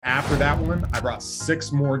After that one, I brought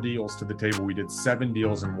 6 more deals to the table. We did 7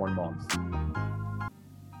 deals in 1 month.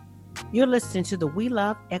 You're listening to the We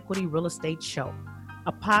Love Equity Real Estate Show,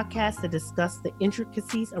 a podcast that discusses the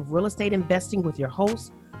intricacies of real estate investing with your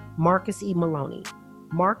host, Marcus E. Maloney.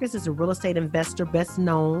 Marcus is a real estate investor best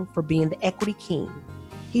known for being the equity king.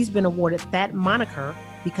 He's been awarded that moniker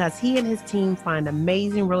because he and his team find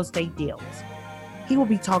amazing real estate deals. He will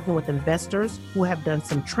be talking with investors who have done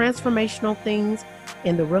some transformational things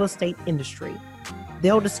in the real estate industry.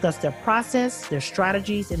 They'll discuss their process, their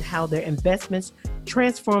strategies, and how their investments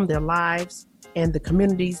transform their lives and the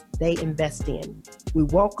communities they invest in. We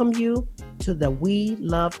welcome you to the We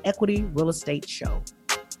Love Equity Real Estate Show.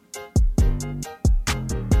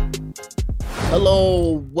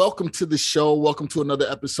 Hello, welcome to the show. Welcome to another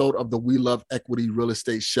episode of the We Love Equity Real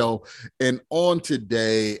Estate Show. And on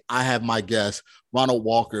today, I have my guest, Ronald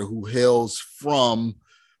Walker, who hails from,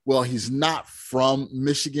 well, he's not from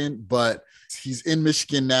Michigan, but he's in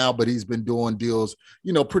Michigan now, but he's been doing deals,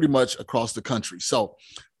 pretty much across the country. So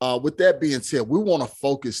with that being said, we want to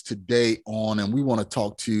focus today on, and we want to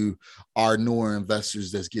talk to our newer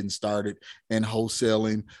investors that's getting started in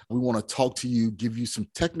wholesaling. We want to talk to you, give you some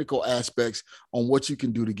technical aspects on what you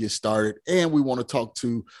can do to get started. And we want to talk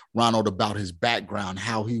to Ronald about his background,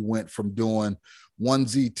 how he went from doing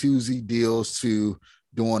onesie, twosie deals to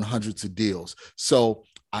doing hundreds of deals. So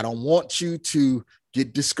I don't want you to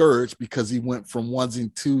get discouraged because he went from onesies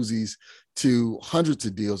and twosies to hundreds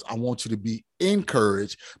of deals. I want you to be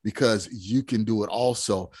encouraged because you can do it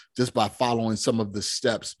also just by following some of the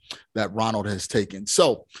steps that Ronald has taken.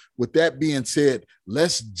 So with that being said,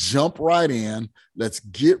 let's jump right in. Let's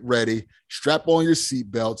get ready. Strap on your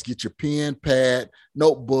seatbelts, get your pen, pad,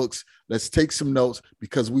 notebooks. Let's take some notes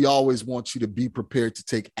because we always want you to be prepared to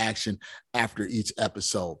take action after each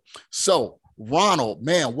episode. So Ronald,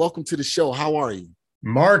 man, welcome to the show. How are you?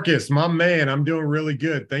 Marcus, my man, I'm doing really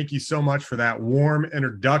good. Thank you so much for that warm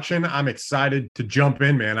introduction. I'm excited to jump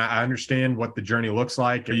in, man. I understand what the journey looks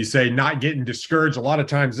like. You say not getting discouraged. A lot of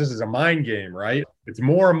times this is a mind game, right? It's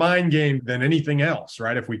more a mind game than anything else,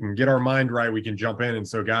 right? If we can get our mind right, we can jump in. And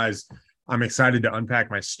so, guys, I'm excited to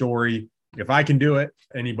unpack my story. If I can do it,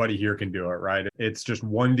 anybody here can do it, right? It's just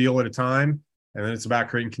one deal at a time. And then it's about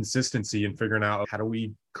creating consistency and figuring out how do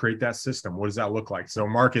we create that system? What does that look like? So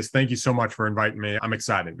Marcus, thank you so much for inviting me. I'm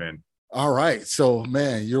excited, man. All right. So,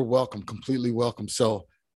 man, you're welcome. Completely welcome. So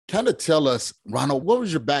kind of tell us, Ronald, what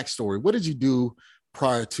was your backstory? What did you do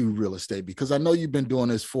prior to real estate? Because I know you've been doing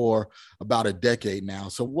this for about a decade now.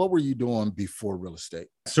 So what were you doing before real estate?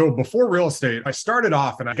 So before real estate, I started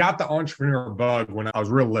off and I got the entrepreneur bug when I was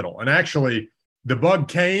real little. And actually, the bug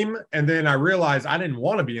came, and then I realized I didn't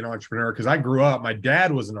want to be an entrepreneur because I grew up, my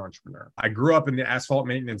dad was an entrepreneur. I grew up in the asphalt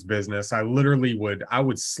maintenance business. I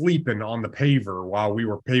would sleep on the paver while we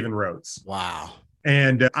were paving roads. Wow.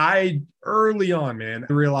 And I early on, man,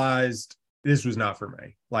 realized this was not for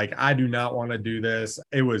me. Like, I do not want to do this.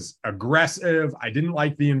 It was aggressive. I didn't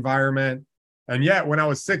like the environment. And yet, when I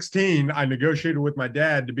was 16, I negotiated with my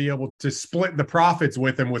dad to be able to split the profits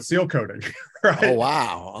with him with seal coating. Right? Oh,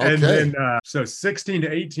 wow. Okay. And then, so 16 to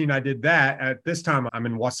 18, I did that. At this time, I'm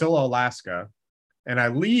in Wholesale, Alaska, and I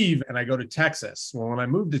leave and I go to Texas. Well, when I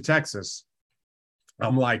moved to Texas,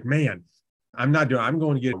 I'm like, man, I'm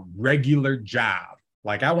going to get a regular job.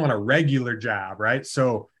 Like, I want a regular job, right?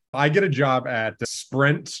 So I get a job at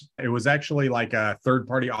Sprint. It was actually like a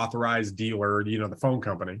third-party authorized dealer, the phone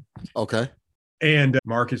company. Okay. And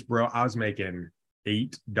Marcus, bro, I was making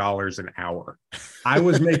 $8 an hour. I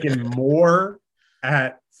was making more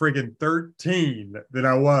at friggin' 13 than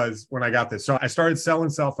I was when I got this. So I started selling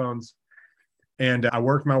cell phones and I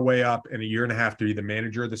worked my way up in a year and a half to be the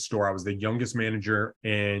manager of the store. I was the youngest manager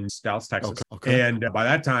in Dallas, Texas. Okay. And by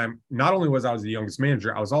that time, not only was I the youngest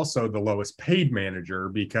manager, I was also the lowest paid manager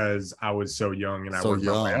because I was so young and I worked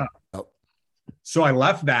my way up. Yep. So I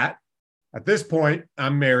left that. At this point,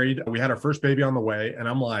 I'm married. We had our first baby on the way. And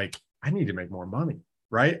I'm like, I need to make more money,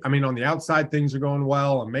 right? I mean, on the outside, things are going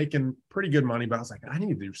well. I'm making pretty good money, but I was like, I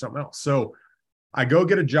need to do something else. So I go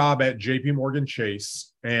get a job at JP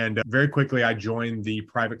Chase. And very quickly, I joined the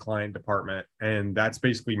private client department. And that's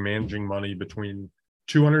basically managing money between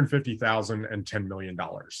 $250,000 and $10 million.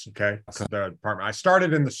 Okay. So the department. I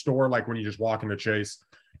started in the store, like when you just walk into Chase,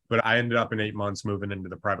 but I ended up in 8 months moving into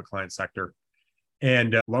the private client sector.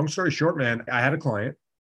 And long story short, man, I had a client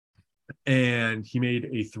and he made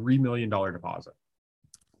a $3 million deposit.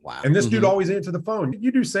 Wow. And this dude always answered the phone.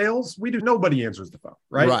 You do sales? We do. Nobody answers the phone,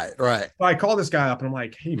 right? Right. So I call this guy up and I'm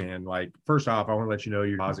like, hey, man, like, first off, I want to let you know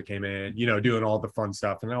your deposit came in, doing all the fun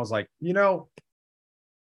stuff. And I was like,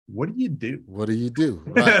 what do you do? What do you do?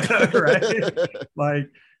 Right. Right? Like,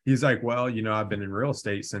 He's like, well, I've been in real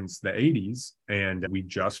estate since the 80s and we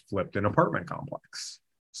just flipped an apartment complex.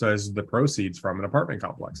 So this is the proceeds from an apartment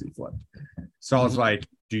complex he flipped. So I was like,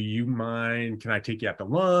 do you mind? Can I take you out to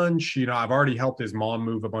lunch? I've already helped his mom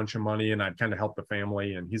move a bunch of money and I'd kind of helped the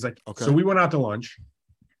family. And he's like, okay. So we went out to lunch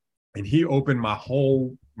and he opened my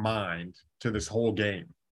whole mind to this whole game,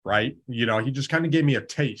 right? He just kind of gave me a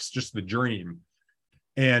taste, just the dream.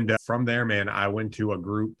 And from there, man, I went to a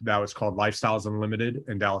group that was called Lifestyles Unlimited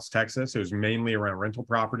in Dallas, Texas. It was mainly around rental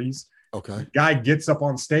properties. Okay. The guy gets up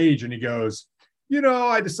on stage and he goes,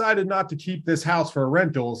 I decided not to keep this house for a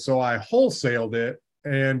rental, so I wholesaled it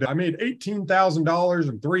and I made $18,000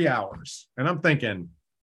 in 3 hours. And I'm thinking,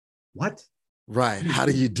 what? Right. How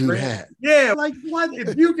do you do that? Yeah. Like, what?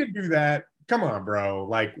 If you can do that, come on, bro.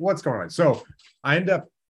 Like, what's going on? So I end up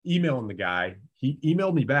emailing the guy. He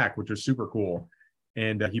emailed me back, which was super cool.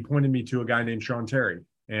 And he pointed me to a guy named Sean Terry.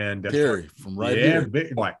 And Terry from right here.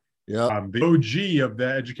 Big boy. Yeah, the OG of the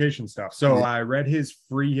education stuff. So I read his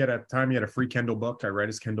free, he had a free Kindle book. I read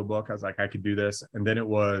his Kindle book. I was like, I could do this. And then it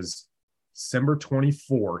was December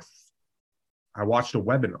 24th. I watched a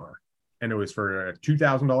webinar and it was for a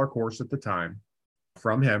 $2,000 course at the time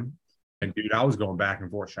from him. And dude, I was going back and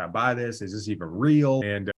forth. Should I buy this? Is this even real?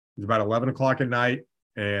 And it was about 11 o'clock at night.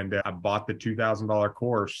 And I bought the $2,000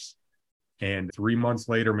 course. And 3 months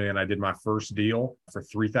later, man, I did my first deal for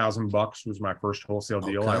 $3,000 was my first wholesale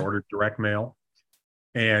deal. Okay. I ordered direct mail.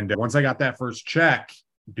 And once I got that first check,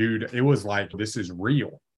 dude, it was like, this is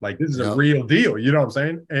real. Like, this is a real deal. You know what I'm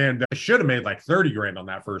saying? And I should have made like 30 grand on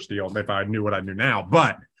that first deal if I knew what I knew now.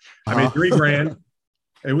 But I made 3 grand.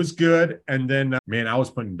 It was good. And then, man, I was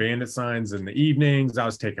putting bandit signs in the evenings. I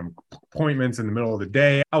was taking appointments in the middle of the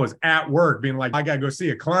day. I was at work being like, I got to go see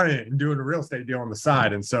a client and doing a real estate deal on the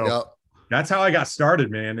side. And so that's how I got started,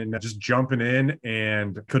 man. And just jumping in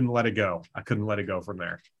and couldn't let it go. I couldn't let it go from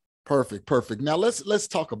there. Perfect. Now let's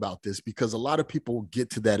talk about this because a lot of people get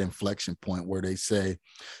to that inflection point where they say,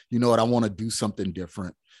 you know what, I want to do something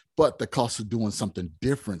different, but the cost of doing something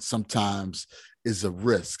different sometimes is a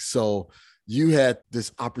risk. So you had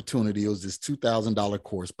this opportunity. It was this $2,000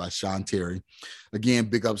 course by Sean Terry. Again,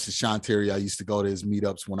 big ups to Sean Terry. I used to go to his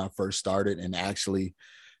meetups when I first started, and actually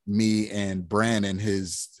me and Brandon,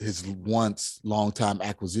 his once longtime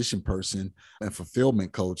acquisition person and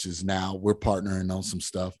fulfillment coaches, now we're partnering on some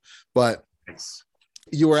stuff. But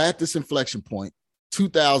you were at this inflection point,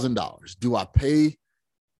 $2,000. Do I pay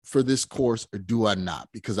for this course or do I not?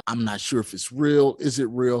 Because I'm not sure if it's real. Is it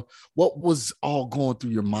real? What was all going through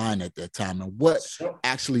your mind at that time, and what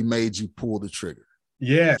actually made you pull the trigger?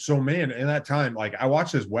 Yeah. So, man, in that time, like, I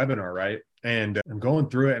watched this webinar, right? And I'm going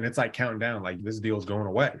through it and it's like counting down, like, this deal is going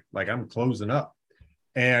away. Like, I'm closing up.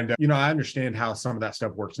 And, I understand how some of that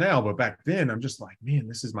stuff works now, but back then I'm just like, man,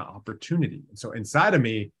 this is my opportunity. And so inside of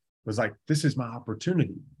me was like, this is my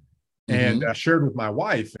opportunity. And I shared with my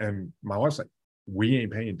wife, and my wife's like, we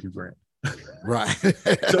ain't paying $2,000. Right.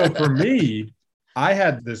 So for me, I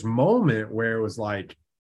had this moment where it was like,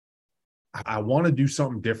 I want to do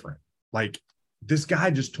something different. Like, this guy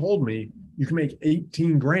just told me you can make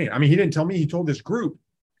 18 grand. I mean, he didn't tell me, he told this group.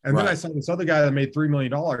 And then I saw this other guy that made $3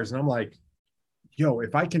 million. And I'm like, yo,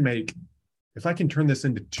 if I can turn this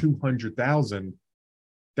into 200,000,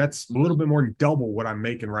 that's a little bit more than double what I'm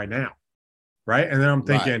making right now. Right. And then I'm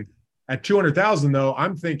thinking at 200,000 though,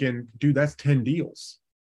 I'm thinking, dude, that's 10 deals.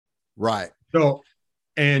 Right. So,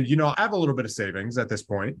 and, I have a little bit of savings at this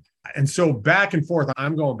point. And so back and forth,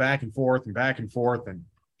 I'm going back and forth. And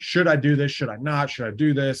should I do this? Should I not? Should I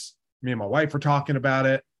do this? Me and my wife were talking about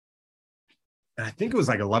it. And I think it was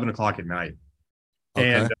like 11 o'clock at night.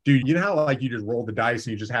 Okay. And dude, you know how like you just roll the dice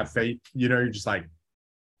and you just have faith, you're just like,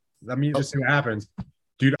 let me just see what happens.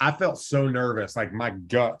 Dude, I felt so nervous. Like my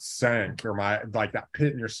gut sank, or like that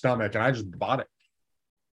pit in your stomach. And I just bought it.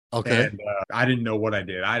 Okay. And I didn't know what I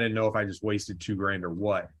did. I didn't know if I just wasted $2,000 or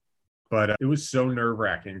what. But it was so nerve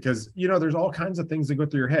wracking because, there's all kinds of things that go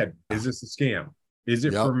through your head. Is this a scam? Is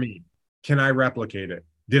it for me? Can I replicate it?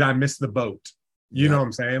 Did I miss the boat? You know what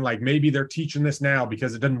I'm saying? Like, maybe they're teaching this now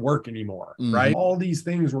because it doesn't work anymore, right? All these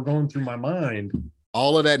things were going through my mind.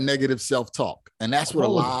 All of that negative self-talk. And that's what a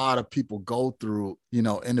lot of people go through, in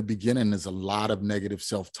the beginning. There's a lot of negative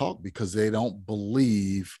self-talk because they don't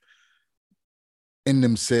believe in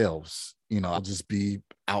themselves. I'll just be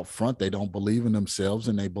out front. They don't believe in themselves,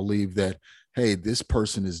 and they believe that, hey, this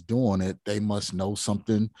person is doing it. They must know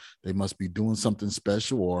something. They must be doing something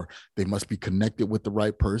special, or they must be connected with the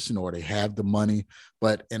right person, or they have the money.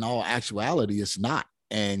 But in all actuality, it's not.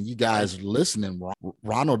 And you guys listening,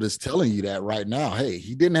 Ronald is telling you that right now. Hey,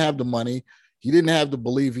 he didn't have the money. He didn't have the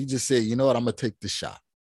belief. He just said, you know what, I'm going to take the shot.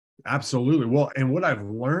 Absolutely. Well, and what I've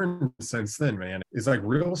learned since then, man, is like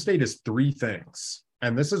real estate is three things.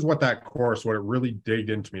 And this is what that course, what it really digged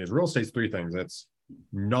into me is real estate's three things. It's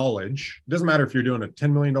knowledge. It doesn't matter if you're doing a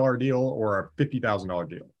 $10 million deal or a $50,000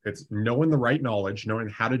 deal. It's knowing the right knowledge, knowing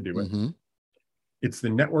how to do it. Mm-hmm. It's the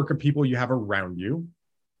network of people you have around you,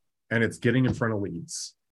 and it's getting in front of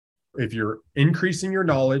leads. If you're increasing your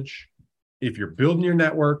knowledge, if you're building your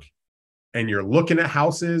network and you're looking at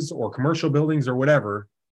houses or commercial buildings or whatever,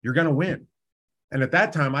 you're going to win. And at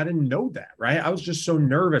that time, I didn't know that, right? I was just so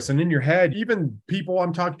nervous. And in your head, even people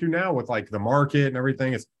I'm talking to now with like the market and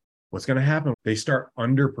everything is what's going to happen. They start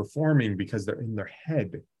underperforming because they're in their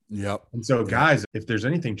head. Yep. And so guys, if there's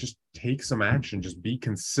anything, just take some action, just be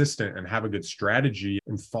consistent and have a good strategy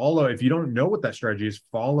and follow. If you don't know what that strategy is,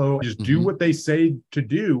 follow, just do what they say to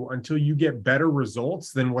do until you get better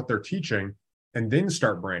results than what they're teaching, and then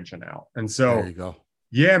start branching out. And so there you go.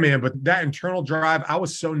 Yeah, man. But that internal drive, I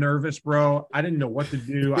was so nervous, bro. I didn't know what to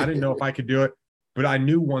do. I didn't know if I could do it, but I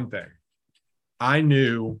knew one thing. I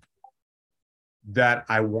knew that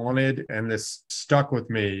I wanted, and this stuck with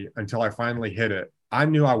me until I finally hit it. I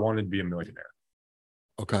knew I wanted to be a millionaire.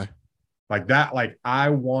 Okay. Like that, like I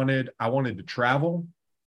wanted to travel.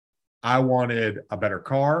 I wanted a better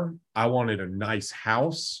car. I wanted a nice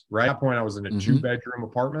house. Right at that point, I was in a 2-bedroom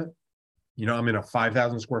apartment. You know, I'm in a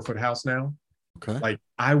 5,000 square foot house now. Okay. Like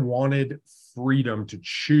I wanted freedom to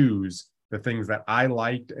choose the things that I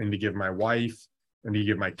liked and to give my wife and to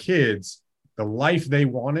give my kids the life they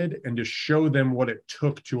wanted and to show them what it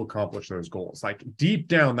took to accomplish those goals. Like deep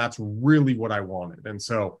down, that's really what I wanted. And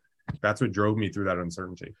so that's what drove me through that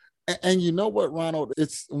uncertainty. And you know what, Ronald,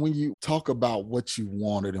 it's when you talk about what you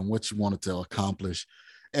wanted and what you wanted to accomplish,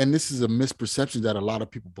 and this is a misperception that a lot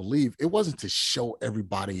of people believe, it wasn't to show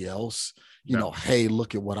everybody else, you know, hey,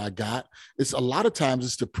 look at what I got. It's a lot of times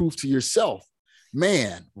it's to prove to yourself,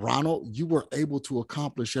 man, Ronald, you were able to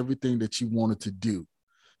accomplish everything that you wanted to do,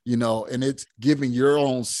 you know, and it's giving your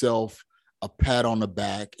own self a pat on the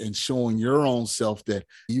back and showing your own self that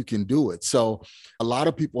you can do it. So a lot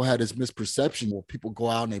of people had this misperception where people go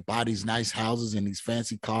out and they buy these nice houses and these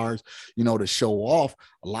fancy cars, you know, to show off.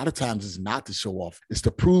 A lot of times it's not to show off. It's to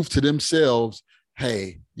prove to themselves,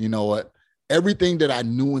 hey, you know what? Everything that I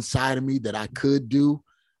knew inside of me that I could do,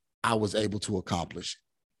 I was able to accomplish.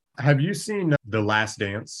 Have you seen The Last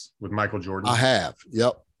Dance with Michael Jordan? I have.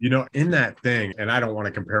 Yep. You know, in that thing, and I don't want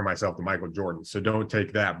to compare myself to Michael Jordan, so don't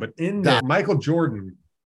take that. But in that, Michael Jordan,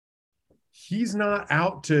 he's not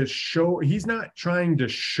out to show, he's not trying to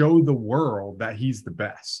show the world that he's the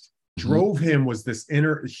best. Drove him was this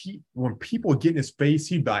when people get in his face,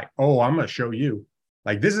 he'd be like, oh, I'm going to show you.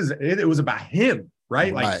 Like, this is it. It was about him,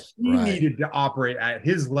 right? Like, he needed to operate at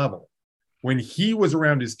his level. When he was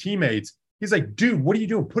around his teammates, he's like, dude, what are you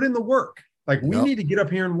doing? Put in the work. Like, we need to get up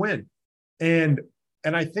here and win.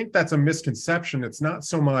 And I think that's a misconception. It's not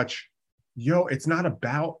so much, it's not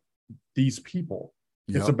about these people.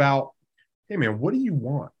 It's about, hey, man, what do you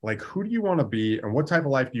want? Like, who do you want to be? And what type of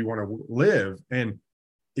life do you want to live? And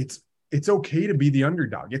it's okay to be the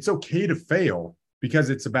underdog. It's okay to fail because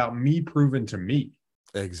it's about me proving to me.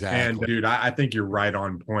 Exactly. And dude, I think you're right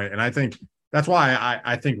on point. And I think that's why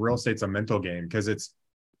I think real estate's a mental game, because it's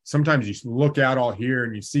sometimes you look out all here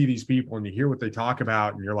and you see these people and you hear what they talk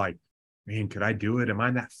about and you're like, man, could I do it? Am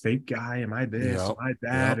I that fake guy? Am I this? Am I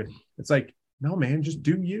that? And it's like, no, man, just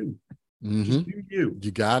do you. Just do you.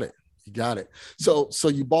 You got it. You got it. So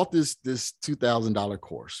you bought this $2,000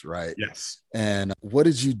 course, right? Yes. And what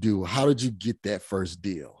did you do? How did you get that first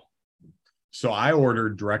deal? So I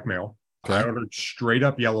ordered direct mail. Okay. I ordered straight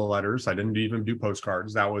up yellow letters. I didn't even do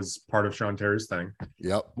postcards. That was part of Sean Terry's thing.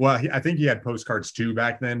 Yep. Well, I think he had postcards too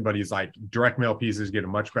back then, but he's like, direct mail pieces get a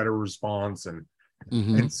much better response.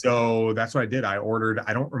 And so that's what I did. I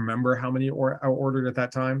don't remember how many I ordered at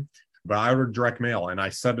that time, but I ordered direct mail and I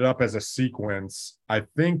set it up as a sequence. I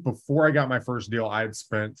think before I got my first deal, I had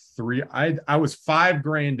spent I was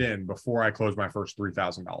 $5,000 in before I closed my first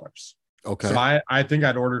 $3,000. Okay. So I think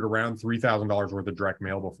I'd ordered around $3,000 worth of direct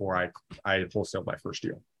mail before I wholesaled my first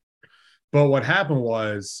deal. But what happened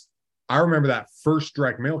was, I remember that first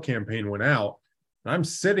direct mail campaign went out. I'm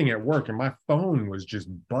sitting at work and my phone was just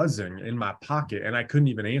buzzing in my pocket and I couldn't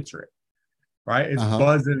even answer it. Right. It's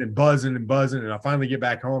buzzing and buzzing and buzzing. And I finally get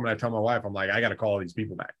back home and I tell my wife, I'm like, I got to call these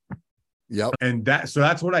people back. Yep. And that's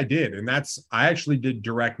what I did. And I actually did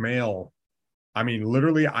direct mail. I mean,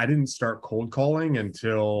 literally, I didn't start cold calling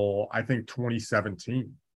until I think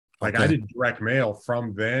 2017. Like I did direct mail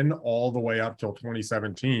from then all the way up till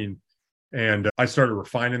 2017. And I started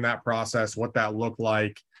refining that process, what that looked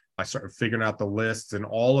like. I started figuring out the lists and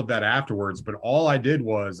all of that afterwards. But all I did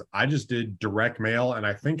was I just did direct mail. And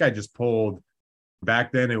I think I just pulled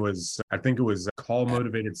back then I think it was call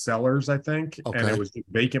motivated sellers, I think. Okay. And it was just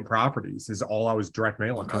vacant properties is all I was direct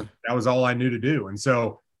mailing. Okay. That was all I knew to do. And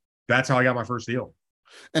so that's how I got my first deal.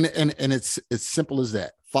 And it's simple as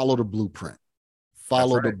that. Follow the blueprint.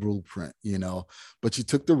 Follow That's the right. blueprint, but you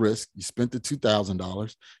took the risk, you spent the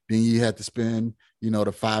 $2,000, then you had to spend, the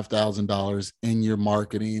 $5,000 in your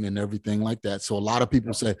marketing and everything like that. So a lot of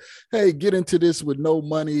people say, hey, get into this with no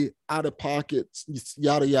money, out of pockets,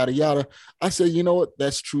 yada, yada, yada. I say, you know what?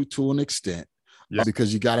 That's true to an extent. Yes.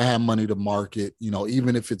 Because you got to have money to market,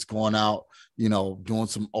 even if it's going out, doing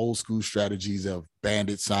some old school strategies of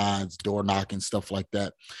bandit signs, door knocking, stuff like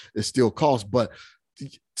that. It still costs, but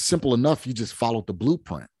simple enough. You just followed the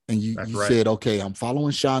blueprint and you said, okay, I'm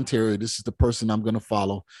following Sean Terry. This is the person I'm going to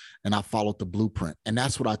follow. And I followed the blueprint. And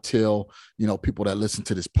that's what I tell, people that listen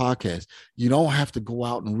to this podcast. You don't have to go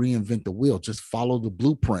out and reinvent the wheel. Just follow the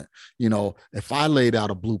blueprint. If I laid out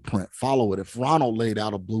a blueprint, follow it. If Ronald laid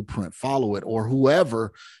out a blueprint, follow it. Or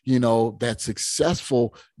whoever, that's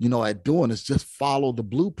successful, at doing this, just follow the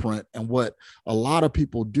blueprint. And what a lot of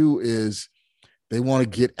people do is they want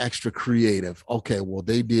to get extra creative. Okay, well,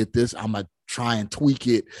 they did this. I'm going to try and tweak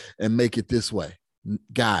it and make it this way.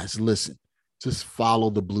 Guys, listen, just follow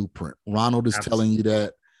the blueprint. Ronald is telling you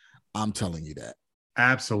that. I'm telling you that.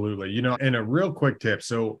 Absolutely. And a real quick tip.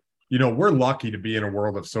 So, we're lucky to be in a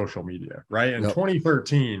world of social media, right? In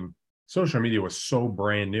 2013, social media was so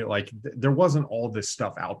brand new. Like there wasn't all this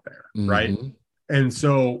stuff out there, right? And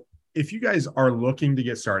so if you guys are looking to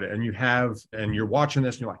get started and you're watching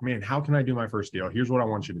this and you're like, man, how can I do my first deal? Here's what I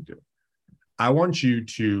want you to do. I want you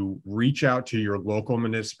to reach out to your local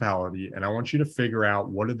municipality and I want you to figure out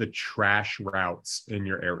what are the trash routes in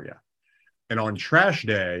your area. And on trash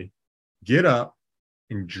day, get up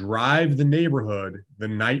and drive the neighborhood the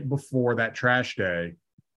night before that trash day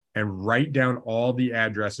and write down all the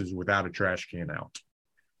addresses without a trash can out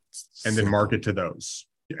and then market to those.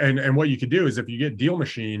 And what you could do is if you get Deal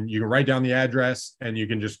Machine, you can write down the address and you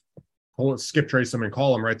can just skip trace them and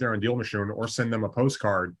call them right there on Deal Machine or send them a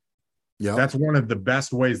postcard. Yeah, that's one of the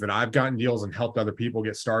best ways that I've gotten deals and helped other people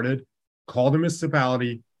get started. Call the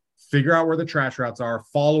municipality, figure out where the trash routes are,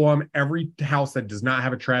 follow them. Every house that does not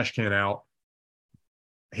have a trash can out,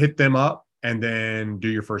 hit them up and then do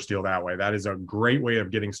your first deal that way. That is a great way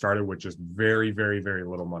of getting started with just very, very, very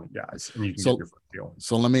little money, guys. And you can get your first deal.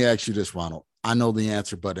 So let me ask you this, Ronald. I know the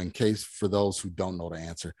answer, but in case for those who don't know the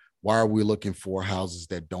answer, why are we looking for houses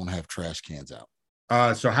that don't have trash cans out?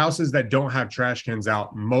 So houses that don't have trash cans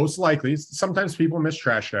out, most likely, sometimes people miss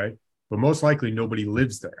trash day, but most likely nobody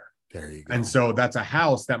lives there. There you go. And so that's a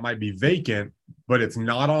house that might be vacant, but it's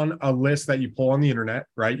not on a list that you pull on the internet,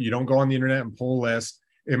 right? You don't go on the internet and pull a list.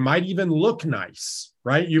 It might even look nice,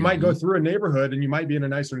 right? You might go through a neighborhood and you might be in a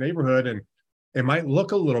nicer neighborhood and it might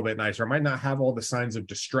look a little bit nicer. It might not have all the signs of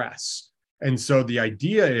distress. And so the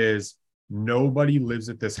idea is nobody lives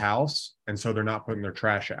at this house. And so they're not putting their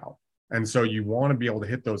trash out. And so you want to be able to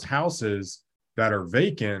hit those houses that are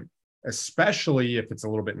vacant, especially if it's a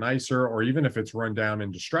little bit nicer, or even if it's run down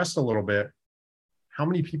and distressed a little bit. How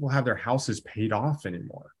many people have their houses paid off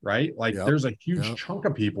anymore, right? Like there's a huge chunk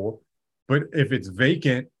of people, but if it's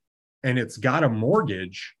vacant and it's got a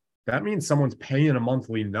mortgage, that means someone's paying a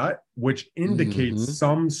monthly nut, which indicates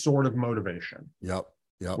some sort of motivation.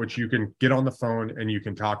 Which you can get on the phone and you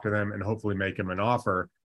can talk to them and hopefully make them an offer.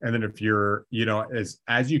 And then if you're,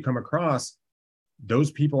 as you come across, those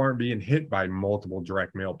people aren't being hit by multiple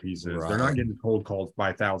direct mail pieces. Right. They're not getting cold calls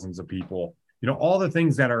by thousands of people. All the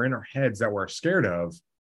things that are in our heads that we're scared of,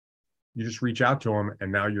 you just reach out to them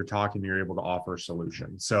and now you're talking, you're able to offer a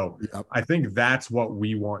solution. So I think that's what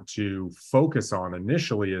we want to focus on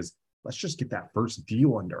initially is let's just get that first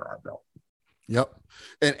deal under our belt.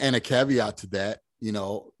 And a caveat to that,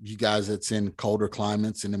 you guys that's in colder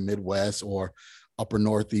climates in the Midwest or upper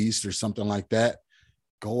Northeast or something like that,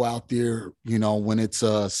 go out there, when it's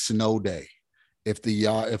a snow day. If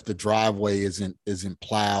the driveway isn't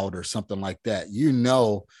plowed or something like that,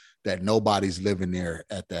 that nobody's living there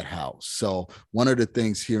at that house. So one of the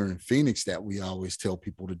things here in Phoenix that we always tell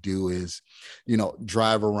people to do is,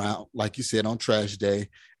 drive around, like you said, on trash day,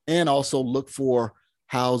 and also look for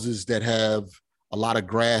houses that have a lot of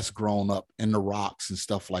grass grown up in the rocks and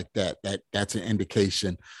stuff like that. That's an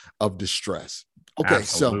indication of distress. Okay.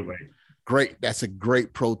 Absolutely. So great. That's a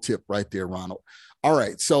great pro tip right there, Ronald. All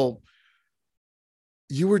right. So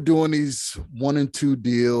you were doing these 1 and 2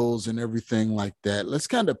 deals and everything like that. Let's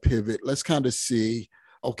kind of pivot. Let's kind of see,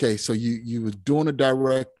 okay, so you were doing a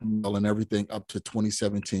direct mail and everything up to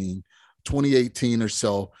 2017. 2018 or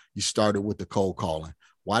so, you started with the cold calling.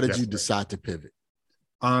 Why did Yes, you sir. decide to pivot?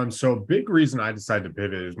 So a big reason I decided to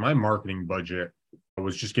pivot is my marketing budget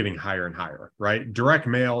was just getting higher and higher, right? Direct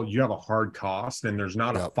mail, you have a hard cost and there's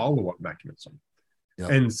not a follow-up mechanism.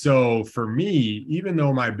 And so for me, even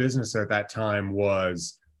though my business at that time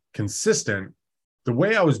was consistent, the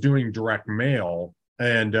way I was doing direct mail,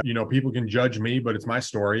 and people can judge me, but it's my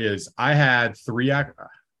story, is I had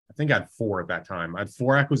I think I had four at that time. I had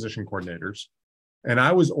four acquisition coordinators, and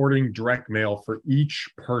I was ordering direct mail for each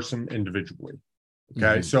person individually.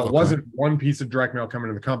 Okay. So it wasn't one piece of direct mail coming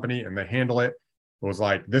to the company and they handle it. It was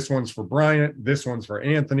like, this one's for Bryant, this one's for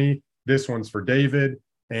Anthony, this one's for David,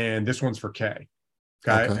 and this one's for Kay.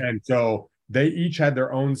 Okay. And so they each had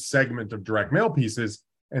their own segment of direct mail pieces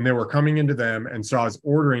and they were coming into them. And so I was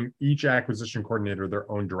ordering each acquisition coordinator their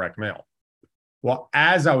own direct mail. Well,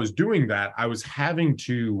 as I was doing that, I was having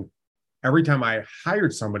to, every time I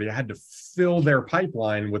hired somebody, I had to fill their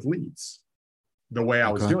pipeline with leads the way I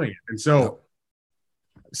was doing it. And so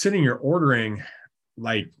sitting here ordering,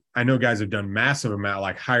 like, I know guys have done massive amount,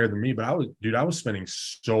 like higher than me, but I was spending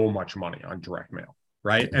so much money on direct mail.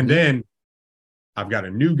 Right. And then I've got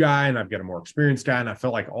a new guy and I've got a more experienced guy. And I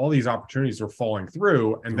felt like all these opportunities were falling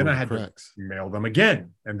through. And then I had to mail them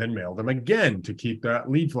again and then mail them again to keep that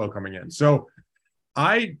lead flow coming in. So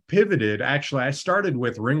I pivoted. Actually, I started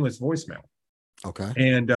with ringless voicemail. Okay.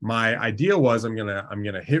 And my idea was I'm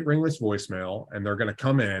gonna hit ringless voicemail and they're gonna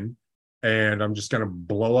come in and I'm just gonna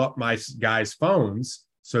blow up my guys' phones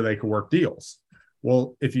so they can work deals.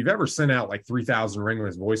 Well, if you've ever sent out like 3,000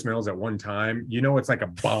 ringless voicemails at one time, it's like a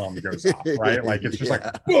bomb that goes off, right? Like it's just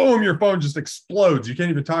like, boom, your phone just explodes. You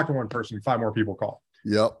can't even talk to one person, 5 more people call.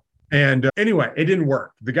 Yep. And anyway, it didn't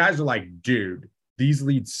work. The guys are like, dude, these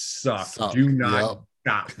leads suck. Do not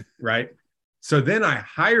stop, right? So then I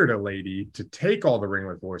hired a lady to take all the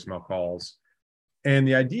ringless voicemail calls. And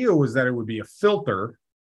the idea was that it would be a filter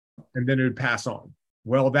and then it would pass on.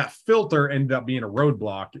 Well, that filter ended up being a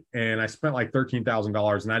roadblock and I spent like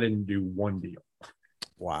 $13,000 and I didn't do one deal.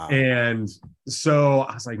 Wow. And so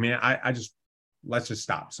I was like, man, let's just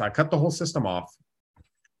stop. So I cut the whole system off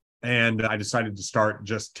and I decided to start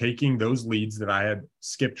just taking those leads that I had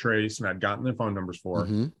skip traced and I'd gotten their phone numbers for.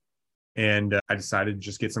 And I decided to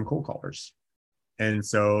just get some cold callers. And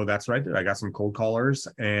so that's what I did. I got some cold callers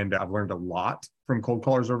and I've learned a lot from cold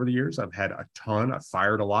callers over the years. I've had a ton. I've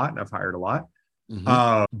fired a lot and I've hired a lot.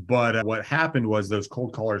 But what happened was those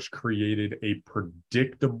cold callers created a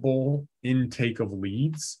predictable intake of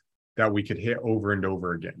leads that we could hit over and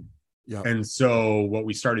over again. And so what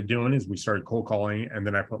we started doing is we started cold calling, and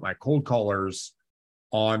then I put my cold callers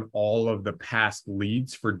on all of the past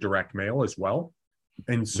leads for direct mail as well.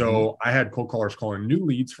 And so I had cold callers calling new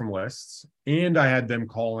leads from lists, and I had them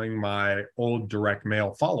calling my old direct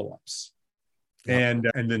mail follow-ups. And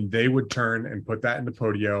then they would turn and put that into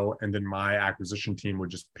Podio, and then my acquisition team would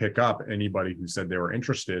just pick up anybody who said they were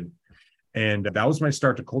interested. And that was my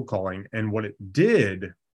start to cold calling. And what it did,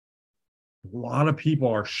 a lot of people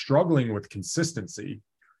are struggling with consistency.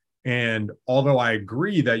 And although I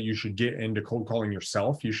agree that you should get into cold calling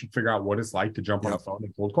yourself, you should figure out what it's like to jump on the phone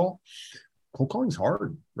and cold call. Cold calling is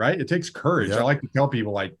hard, right? It takes courage. I like to tell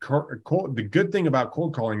people, like, the good thing about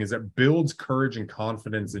cold calling is it builds courage and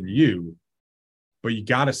confidence in you. But you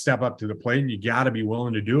got to step up to the plate and you got to be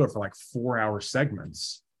willing to do it for like 4-hour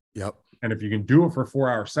segments. And if you can do it for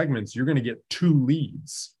 4-hour segments, you're going to get 2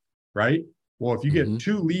 leads, right? Well, if you get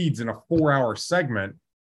 2 leads in a 4-hour segment,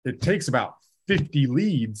 it takes about 50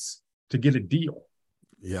 leads to get a deal.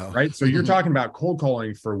 Right. So you're talking about cold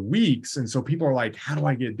calling for weeks. And so people are like, how do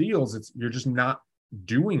I get deals? You're just not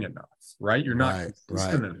doing enough, right? You're not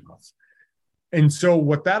consistent enough. And so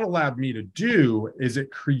what that allowed me to do is it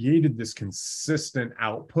created this consistent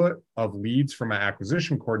output of leads from my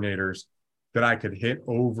acquisition coordinators that I could hit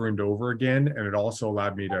over and over again. And it also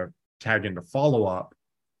allowed me to tag into follow-up,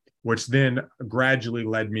 which then gradually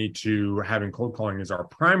led me to having cold calling as our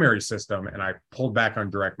primary system. And I pulled back on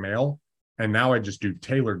direct mail. And now I just do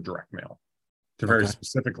tailored direct mail to very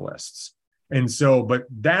specific lists. And so, but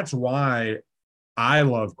that's why I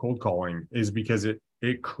love cold calling, is because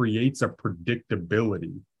it creates a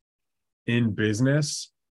predictability in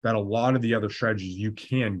business that a lot of the other strategies you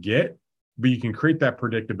can get, but you can create that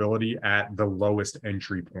predictability at the lowest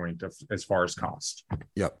entry point as far as cost.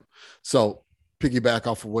 So piggyback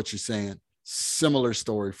off of what you're saying, similar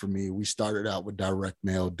story for me. We started out with direct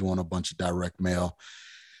mail, doing a bunch of direct mail,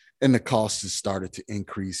 and the cost has started to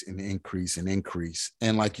increase and increase and increase.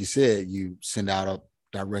 And like you said, you send out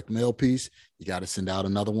direct mail piece, you got to send out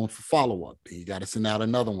another one for follow-up. You got to send out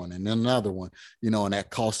another one and then another one, and that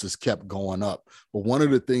cost has kept going up. But one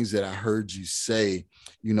of the things that I heard you say,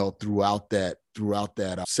 throughout that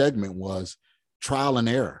segment was trial and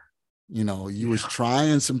error. You was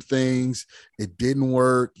trying some things. It didn't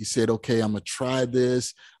work. You said, okay, I'm going to try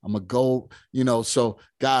this. I'm going to go, so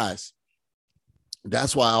guys,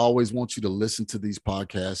 that's why I always want you to listen to these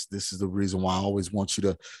podcasts. This is the reason why I always want you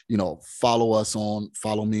to,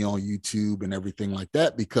 follow me on YouTube and everything like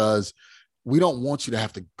that, because we don't want you to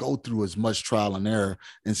have to go through as much trial and error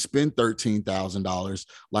and spend $13,000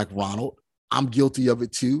 like Ronald. I'm guilty of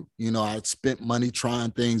it too. I spent money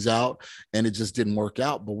trying things out and it just didn't work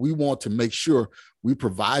out. But we want to make sure we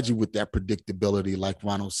provide you with that predictability. Like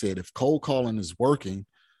Ronald said, if cold calling is working,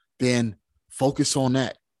 then focus on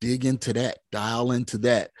that. Dig into that, dial into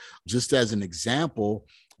that. Just as an example,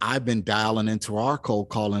 I've been dialing into our cold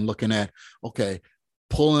call and looking at, okay,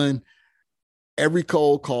 pulling every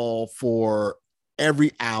cold call for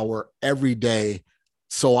every hour, every day.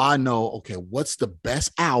 So I know, okay, what's the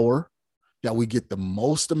best hour that we get the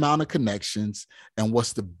most amount of connections, and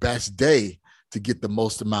what's the best day to get the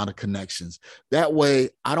most amount of connections. That way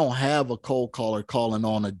I don't have a cold caller calling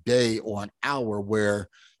on a day or an hour where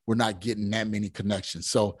we're not getting that many connections.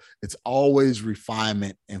 So it's always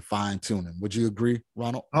refinement and fine tuning. Would you agree,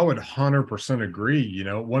 Ronald? I would 100% agree.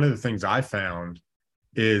 One of the things I found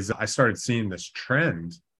is I started seeing this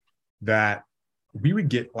trend that we would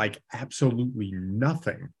get like absolutely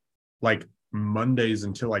nothing, like Mondays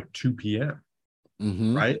until like 2 p.m.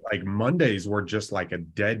 Right? Like Mondays were just like a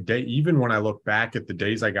dead day. Even when I look back at the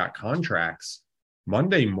days I got contracts,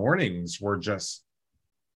 Monday mornings were just,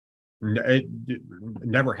 it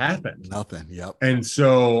never happened. Nothing. Yep.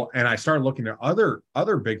 And I started looking at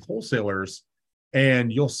other big wholesalers,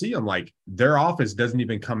 and you'll see them like their office doesn't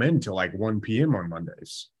even come in till like 1 p.m. on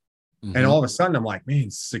Mondays. And all of a sudden I'm like, man,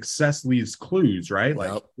 success leaves clues, right?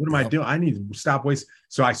 Like, what am I doing? I need to stop wasting.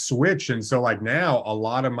 So I switch. And so like now a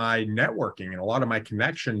lot of my networking and a lot of my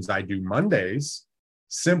connections, I do Mondays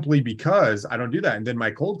simply because I don't do that. And then my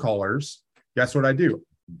cold callers, guess what I do?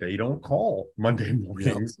 They don't call Monday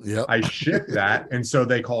mornings. Yep. I shift that. And so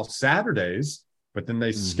they call Saturdays, but then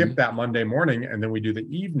they skip that Monday morning. And then we do the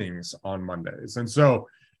evenings on Mondays. And so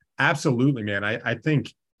absolutely, man, I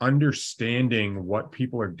think understanding what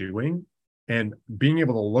people are doing and being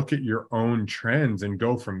able to look at your own trends and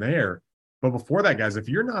go from there. But before that, guys, if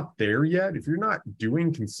you're not there yet, if you're not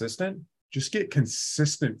doing consistent, just get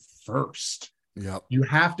consistent first. Yep. You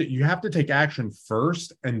have to take action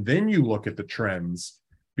first, and then you look at the trends,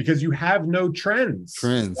 because you have no trends.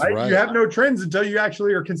 Right? You have no trends until you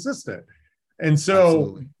actually are consistent. And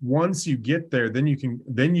so once you get there, then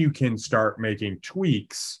you can start making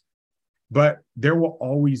tweaks. But there will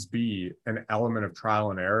always be an element of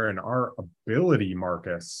trial and error, and our ability,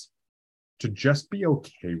 Marcus, to just be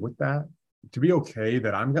okay with that, to be okay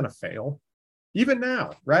that I'm going to fail, even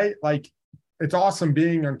now, right? Like, it's awesome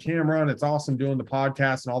being on camera and it's awesome doing the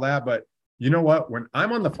podcast and all that. But you know what? When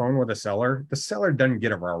I'm on the phone with a seller, the seller doesn't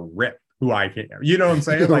get a rip who I can. You know what I'm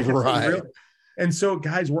saying? Like, right. And so,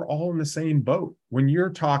 guys, we're all in the same boat. When you're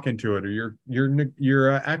talking to it, or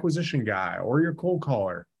your acquisition guy or your cold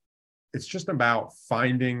caller, it's just about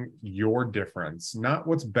finding your difference, not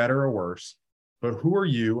what's better or worse, but who are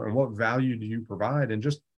you and what value do you provide, and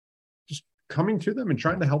just coming to them and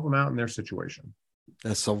trying to help them out in their situation.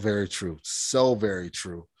 That's so very true. So very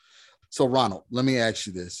true. So Ronald, let me ask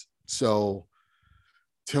you this. So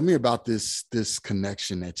tell me about this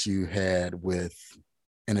connection that you had with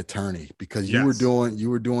an attorney, because you were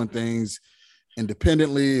doing things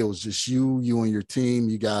independently. It was just you and your team.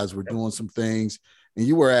 You guys were doing some things, and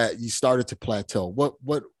you started to plateau.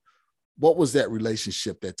 What was that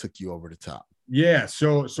relationship that took you over the top? Yeah.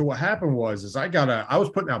 So what happened was I was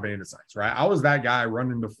putting out bandit signs, right? I was that guy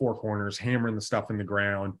running the four corners, hammering the stuff in the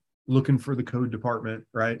ground, looking for the code department,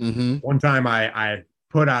 right? One time I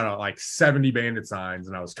put out like 70 bandit signs,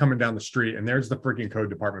 and I was coming down the street, and there's the freaking code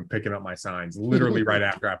department picking up my signs literally right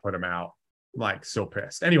after I put them out. I'm like, so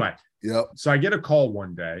pissed. Anyway. Yep. So I get a call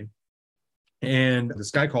one day, and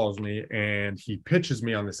this guy calls me, and he pitches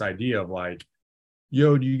me on this idea of like,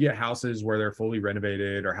 yo, do you get houses where they're fully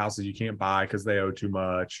renovated, or houses you can't buy because they owe too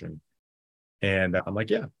much? And I'm like,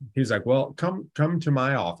 yeah. He's like, well, come to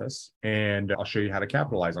my office and I'll show you how to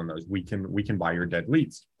capitalize on those. We can buy your dead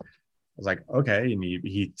leads. I was like, okay. And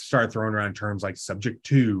he started throwing around terms like subject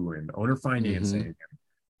to and owner financing.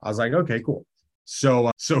 I was like, okay, cool.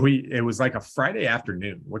 So it was like a Friday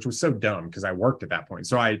afternoon, which was so dumb because I worked at that point.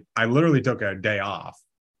 So I literally took a day off,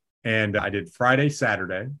 and I did Friday,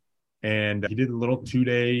 Saturday. And he did a little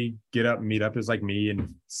 2-day get up, meet up. It was like me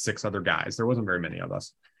and 6 other guys. There wasn't very many of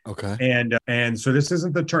us. Okay. And so this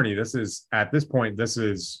isn't the attorney. This is, at this point, this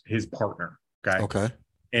is his partner. Okay. Okay.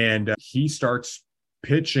 And he starts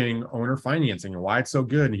pitching owner financing and why it's so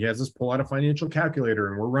good. And he has us pull out a financial calculator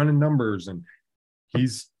and we're running numbers and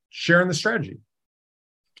he's sharing the strategy.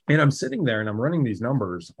 And I'm sitting there and I'm running these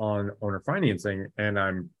numbers on owner financing and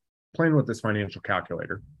I'm playing with this financial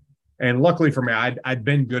calculator. And luckily for me, I'd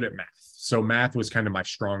been good at math. So math was kind of my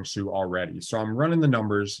strong suit already. So I'm running the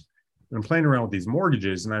numbers and I'm playing around with these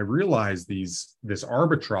mortgages and I realized this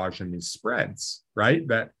arbitrage and these spreads, right?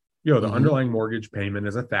 That, you know, the underlying mortgage payment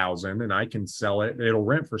is $1,000 and I can sell it. It'll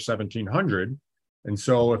rent for $1,700. And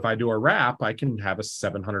so if I do a wrap, I can have a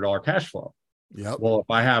 $700 cash flow. Yep. Well, if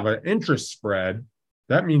I have an interest spread,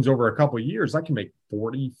 that means over a couple of years, I can make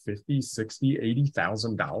 $40, $50, $60,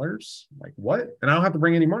 $80,000. Like what? And I don't have to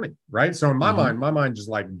bring any money, right? So in my mind just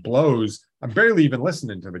like blows. I'm barely even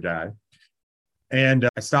listening to the guy. And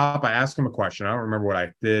I stop, I ask him a question. I don't remember what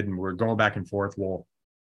I did. And we're going back and forth. Well,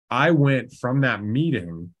 I went from that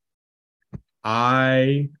meeting,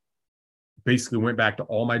 I basically went back to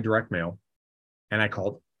all my direct mail and I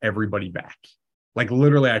called everybody back. Like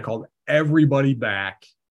literally, I called everybody back.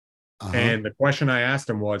 And the question I asked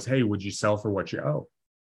him was, hey, would you sell for what you owe?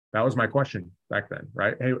 That was my question back then,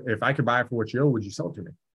 right? Hey, if I could buy it for what you owe, would you sell it to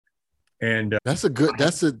me? And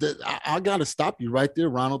I got to stop you right there,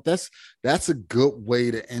 Ronald. That's a good way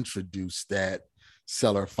to introduce that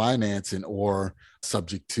seller financing or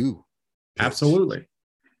subject to pitch. Absolutely.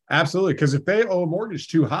 Because if they owe a mortgage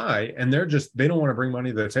too high and they don't want to bring money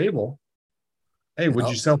to the table, hey, would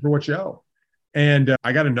you sell for what you owe? And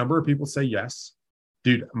I got a number of people say yes.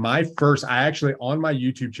 Dude, I actually, on my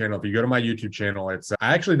YouTube channel, if you go to my YouTube channel,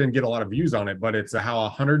 I actually didn't get a lot of views on it, but it's how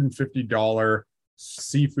 $150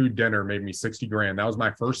 seafood dinner made me $60,000. That was my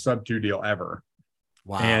first sub-2 deal ever.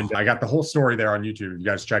 Wow. And I got the whole story there on YouTube. You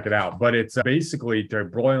guys check it out. But it's basically, to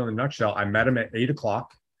boil in a nutshell, I met him at 8:00.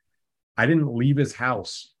 I didn't leave his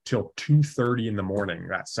house till 2:30 in the morning,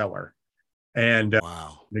 that seller. And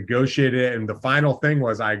negotiated it. And the final thing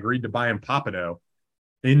was I agreed to buy him Papado.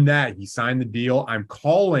 In that, he signed the deal. I'm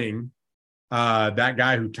calling that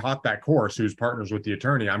guy who taught that course, who's partners with the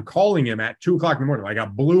attorney. I'm calling him at 2:00 in the morning. Like I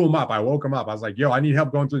blew him up. I woke him up. I was like, yo, I need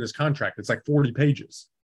help going through this contract. It's like 40 pages.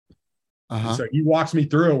 So he walks me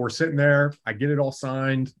through it. We're sitting there. I get it all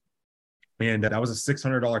signed. And that was a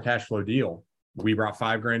 $600 cash flow deal. We brought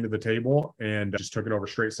 $5,000 to the table and just took it over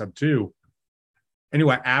straight sub-2.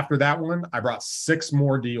 Anyway, after that one, I brought 6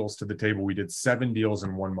 more deals to the table. We did 7 deals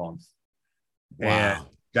in 1 month. Wow. And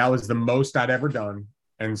that was the most I'd ever done.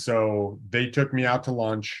 And so they took me out to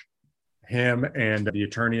lunch, him and the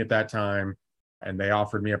attorney at that time, and they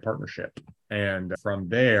offered me a partnership. And from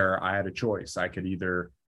there, I had a choice. I could either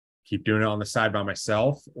keep doing it on the side by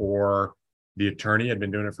myself, or the attorney had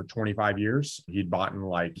been doing it for 25 years. He'd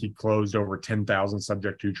closed over 10,000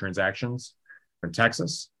 subject to transactions in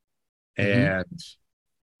Texas. And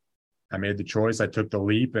I made the choice. I took the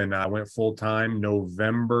leap and I went full-time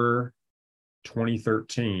November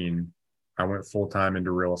 2013. I went full-time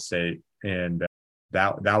into real estate, and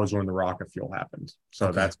that was when the rocket fuel happened.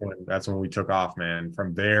 So that's when we took off, man.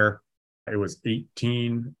 From there, it was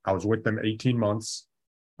 18. I was with them 18 months.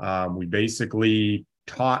 We basically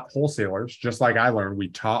taught wholesalers, just like I learned, we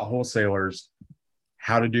taught wholesalers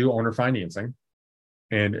how to do owner financing.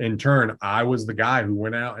 And in turn, I was the guy who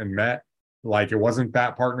went out and met, like, it wasn't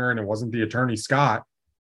that partner and it wasn't the attorney, Scott.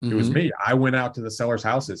 It was me. I went out to the sellers'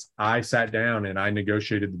 houses. I sat down and I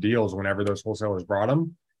negotiated the deals whenever those wholesalers brought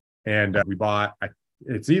them. And we bought,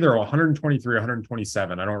 it's either 123 or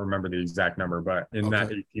 127. I don't remember the exact number, but in that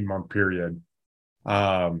 18-month period.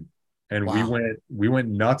 And we went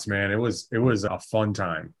nuts, man. It was a fun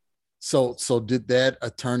time. So did that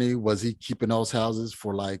attorney, was he keeping those houses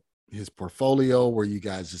for like his portfolio? Were you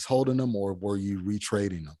guys just holding them, or were you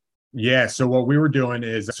retrading them? Yeah. So what we were doing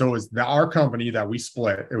is, it was our company that we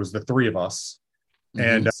split. It was the 3 of us.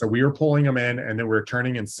 And so we were pulling them in, and then we were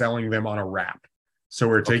turning and selling them on a wrap. So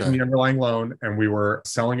we were taking the underlying loan and we were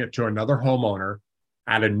selling it to another homeowner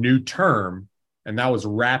at a new term. And that was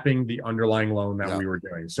wrapping the underlying loan that we were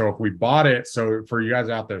doing. So if we bought it, so for you guys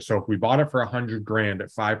out there, so if we bought it for $100,000 at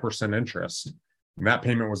 5% interest, and that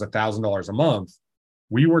payment was $1,000 a month,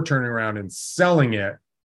 we were turning around and selling it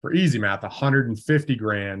for easy math,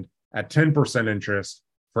 $150,000 at 10% interest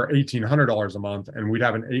for $1,800 a month. And we'd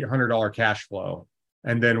have an $800 cash flow.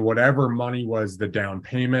 And then whatever money was the down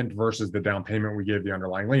payment versus the down payment we gave the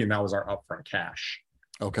underlying lien, that was our upfront cash.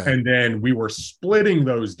 Okay. And then we were splitting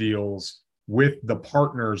those deals with the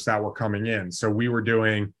partners that were coming in. So we were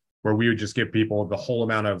doing where we would just give people the whole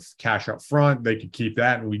amount of cash up front. They could keep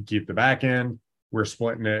that and we'd keep the back end. We're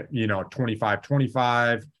splitting it,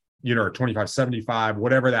 25-25, or 25-75,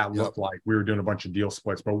 whatever that looked like. We were doing a bunch of deal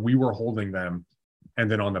splits, but we were holding them. And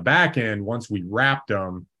then on the back end, once we wrapped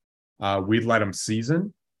them, we'd let them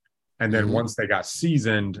season. And then once they got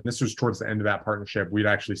seasoned, this was towards the end of that partnership, we'd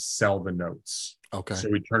actually sell the notes. Okay. So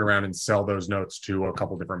we'd turn around and sell those notes to a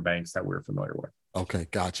couple different banks that we were familiar with. Okay,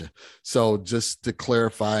 gotcha. So just to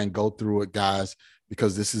clarify and go through it, guys,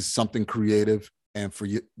 because this is something creative. And for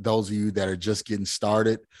you, those of you that are just getting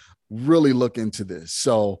started, really look into this.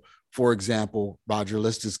 So, for example, Roger,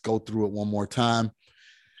 let's just go through it one more time.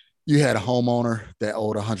 You had a homeowner that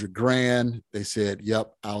owed $100,000. They said,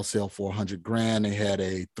 yep, I'll sell for $100,000. They had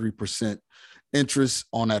a 3% interest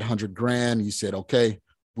on that $100,000. You said, okay,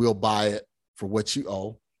 we'll buy it for what you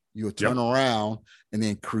owe. You would turn around and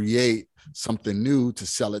then create something new to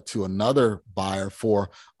sell it to another buyer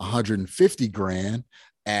for $150,000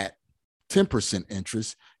 at 10%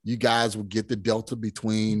 interest. You guys will get the delta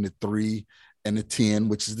between the 3 and the 10,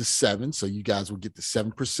 which is the 7. So you guys will get the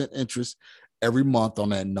 7% interest every month on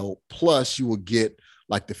that note. Plus you will get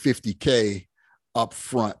like the $50,000 up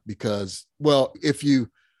front because,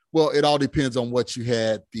 it all depends on what you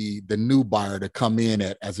had the new buyer to come in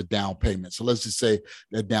at as a down payment. So let's just say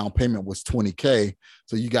that down payment was $20,000.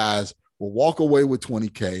 So you guys will walk away with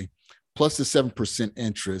 $20,000 plus the 7%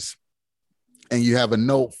 interest, and you have a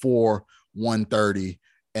note for $130,000,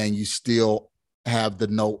 and you still have the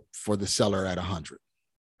note for the seller at $100,000.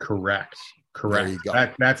 Correct. There you go.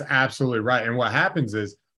 That's absolutely right. And what happens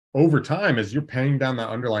is over time, as you're paying down that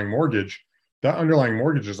underlying mortgage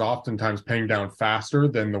is oftentimes paying down faster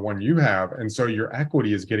than the one you have. And so your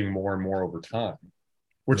equity is getting more and more over time,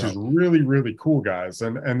 which is really, really cool, guys.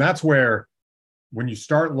 And that's where when you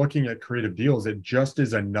start looking at creative deals, it just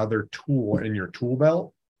is another tool in your tool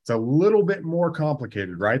belt. It's a little bit more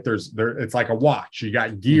complicated, right? It's like a watch. You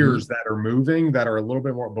got gears that are moving that are a little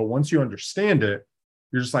bit more, but once you understand it,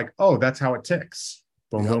 you're just like, oh, that's how it ticks.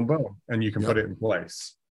 Boom, boom, boom. And you can put it in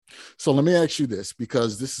place. So let me ask you this,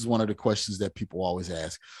 because this is one of the questions that people always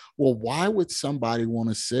ask. Well, why would somebody want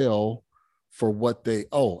to sell for what they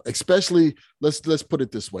owe? Especially, let's put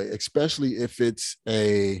it this way, especially if it's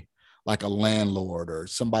like a landlord or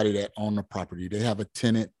somebody that own the property. They have a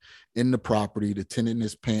tenant in the property, the tenant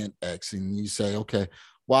is paying X, and you say, okay,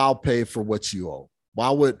 well, I'll pay for what you owe. Why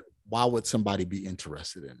would somebody be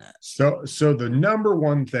interested in that? So the number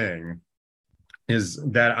one thing is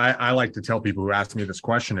that I like to tell people who ask me this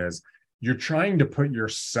question is you're trying to put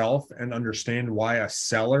yourself and understand why a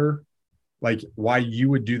seller, like why you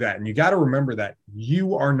would do that. And you got to remember that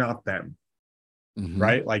you are not them,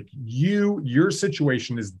 right? Like your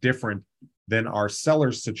situation is different than our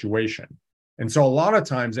seller's situation. And so a lot of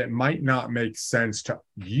times it might not make sense to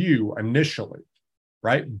you initially,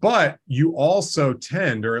 right? But you also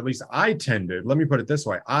tend, or at least I tended, let me put it this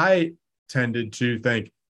way. I tended to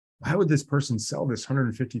think, why would this person sell this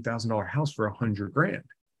 $150,000 house for $100,000?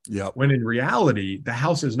 Yeah. When in reality, the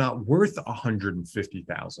house is not worth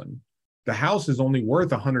 $150,000. The house is only worth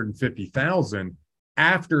 $150,000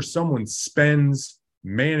 after someone spends,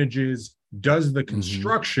 manages, does the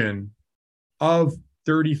construction of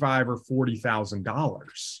 $35,000 or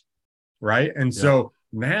 $40,000, right? And so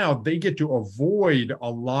now they get to avoid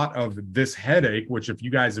a lot of this headache, which if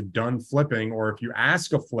you guys have done flipping, or if you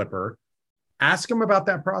ask a flipper, ask them about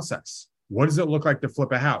that process. What does it look like to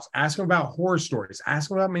flip a house? Ask them about horror stories. Ask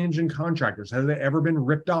them about managing contractors. Have they ever been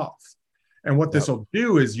ripped off? And what this will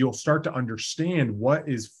do is you'll start to understand what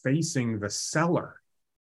is facing the seller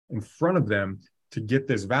in front of them to get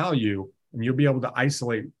this value, and you'll be able to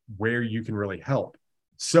isolate where you can really help.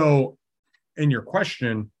 So in your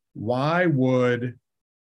question, why would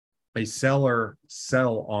a seller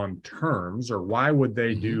sell on terms, or why would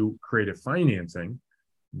they do creative financing?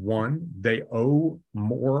 One, they owe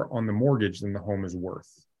more on the mortgage than the home is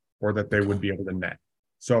worth, or that they would be able to net.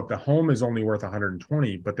 So if the home is only worth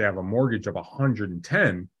 120, but they have a mortgage of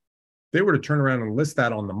 110, they were to turn around and list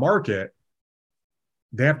that on the market,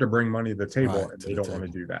 they have to bring money to the table, and they don't want to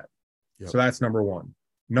do that. So that's number one.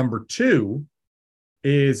 Number two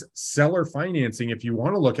is seller financing. If you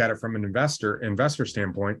want to look at it from an investor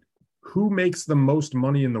standpoint, who makes the most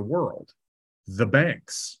money in the world? The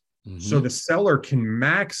banks. So the seller can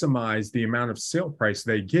maximize the amount of sale price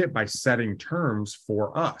they get by setting terms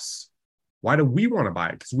for us. Why do we want to buy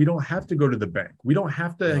it? Because we don't have to go to the bank. We don't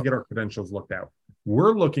have to get our credentials looked at.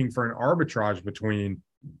 We're looking for an arbitrage between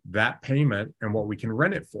that payment and what we can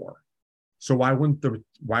rent it for. So why wouldn't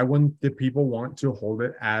the people want to hold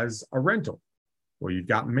it as a rental? Well, you've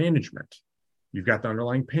got management, you've got the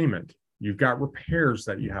underlying payment, You've got repairs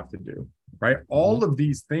that you have to do, right? All of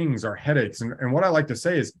these things are headaches. And what I like to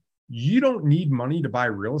say is you don't need money to buy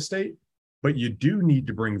real estate, but you do need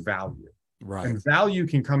to bring value. Right. And value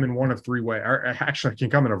can come in one of three ways, or actually it can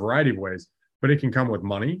come in a variety of ways, but it can come with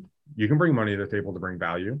money. You can bring money to the table to bring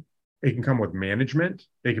value. It can come with management.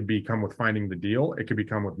 It could become with finding the deal. It could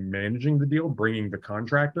become with managing the deal, bringing the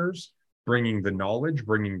contractors, bringing the knowledge,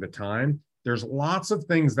 bringing the time. There's lots of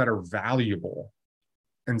things that are valuable.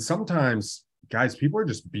 And sometimes, guys, people are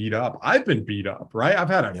just beat up. I've been beat up, right?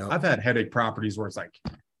 I've had headache properties where it's like,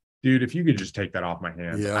 dude, if you could just take that off my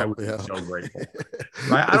hands, I would be so grateful.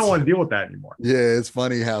 Right? I don't want to deal with that anymore. Yeah, it's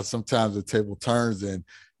funny how sometimes the table turns and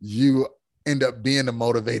you end up being a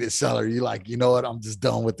motivated seller. You're like, you know what? I'm just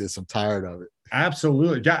done with this. I'm tired of it.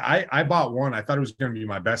 Absolutely. Yeah, I bought one. I thought it was going to be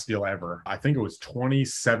my best deal ever. I think it was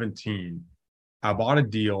 2017. I bought a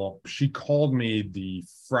deal. She called me the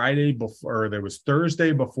Friday before, or there was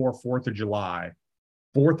Thursday before 4th of July.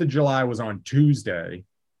 4th of July was on Tuesday,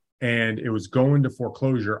 and it was going to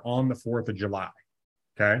foreclosure on the 4th of July.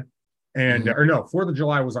 Okay. And, or no, 4th of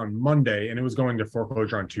July was on Monday, and it was going to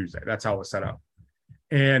foreclosure on Tuesday. That's how it was set up.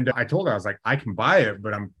 And I told her, I was like, I can buy it,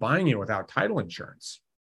 but I'm buying it without title insurance.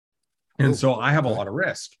 And so I have a lot of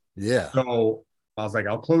risk. Yeah. So I was like,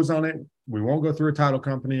 I'll close on it. We won't go through a title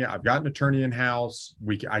company. I've got an attorney in house.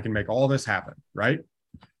 I can make all this happen. Right.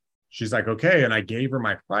 She's like, okay. And I gave her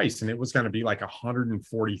my price, and it was going to be like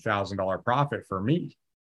 $140,000 profit for me.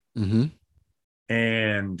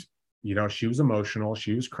 And, you know, she was emotional.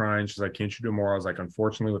 She was crying. She's like, can't you do more? I was like,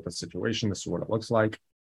 unfortunately, with the situation, this is what it looks like.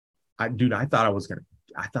 I thought I was going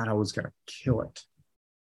to kill it.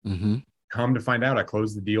 Come to find out, I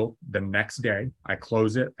closed the deal the next day. I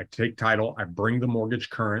close it. I take title. I bring the mortgage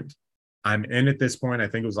current. I'm in at this point. I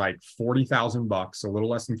think it was like $40,000, a little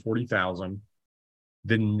less than 40,000.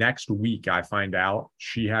 The next week, I find out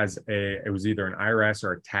she has it was either an IRS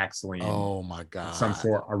or a tax lien. Oh my God. Some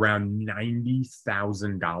sort, around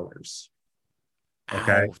 $90,000.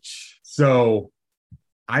 Okay. Ouch. So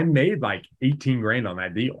I made like 18 grand on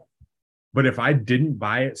that deal. But if I didn't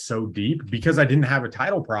buy it so deep, because I didn't have a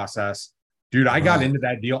title process, dude, I got into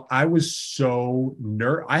that deal. I was so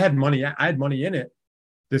nervous. I had money in it,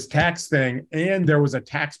 this tax thing. And there was a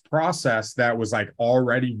tax process that was like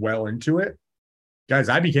already well into it. Guys,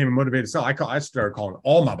 I became a motivated seller. I started calling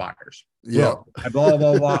all my buyers. Yeah. Blah,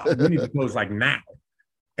 blah, blah. We need to close like now.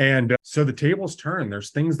 And so the tables turn.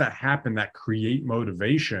 There's things that happen that create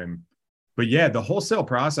motivation. But yeah, the wholesale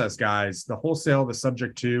process, guys, the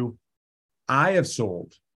subject to, I have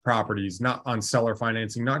sold properties, not on seller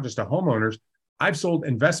financing, not just to homeowners. I've sold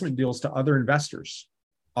investment deals to other investors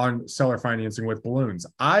on seller financing with balloons.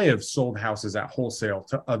 I have sold houses at wholesale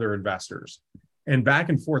to other investors, and back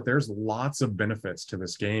and forth. There's lots of benefits to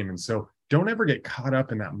this game. And so don't ever get caught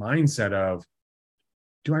up in that mindset of,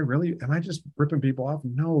 am I just ripping people off?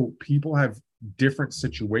 No, people have different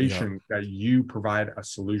situations that you provide a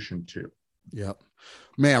solution to. Yep.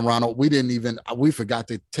 Man, Ronald, we forgot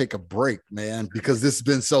to take a break, man, because this has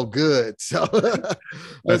been so good. So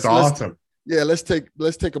that's awesome. Let's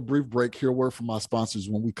take a brief break. Hear a word from our sponsors.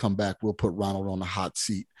 When we come back, we'll put Ronald on the hot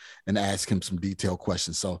seat and ask him some detailed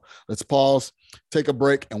questions. So let's pause, take a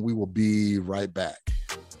break, and we will be right back.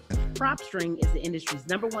 PropStream is the industry's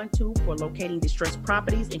 #1 tool for locating distressed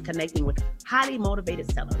properties and connecting with highly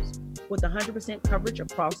motivated sellers. With 100% coverage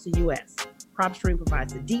across the U.S., PropStream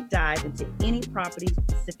provides a deep dive into any property's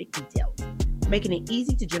specific details, making it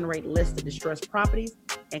easy to generate lists of distressed properties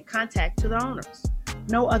and contact to the owners.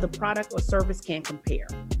 No other product or service can compare.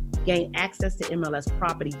 Gain access to MLS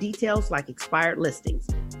property details like expired listings.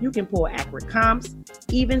 You can pull accurate comps,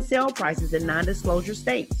 even sale prices in non-disclosure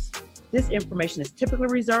states. This information is typically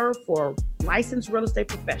reserved for licensed real estate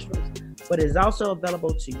professionals, but it is also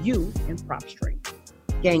available to you in PropStream.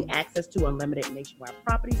 Gain access to unlimited nationwide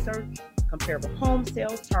property search, comparable home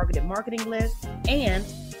sales, targeted marketing lists, and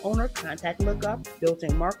owner contact lookup,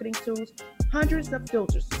 built-in marketing tools, hundreds of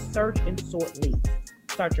filters to search and sort leads.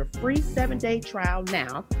 Start your free 7-day trial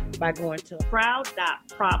now by going to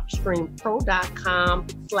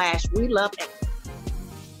proud.propstreampro.com/weloveequity.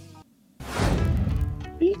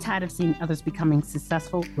 Are you tired of seeing others becoming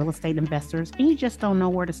successful real estate investors and you just don't know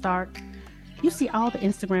where to start? You see all the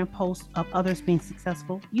Instagram posts of others being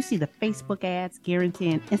successful. You see the Facebook ads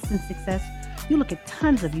guaranteeing instant success. You look at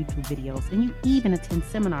tons of YouTube videos, and you even attend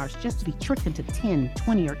seminars just to be tricked into $10,000,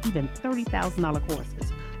 $20,000, or even $30,000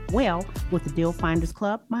 courses. Well, with the Deal Finders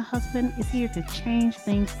Club, my husband is here to change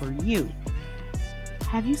things for you.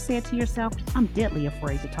 Have you said to yourself, I'm deadly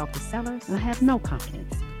afraid to talk to sellers and I have no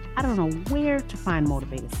confidence. I don't know where to find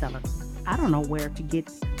motivated sellers. I don't know where to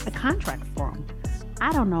get a contract from.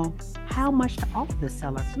 I don't know how much to offer the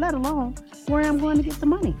seller, let alone where I'm going to get the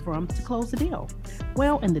money from to close the deal.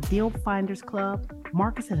 Well, in the Deal Finders Club,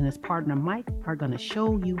 Marcus and his partner Mike are going to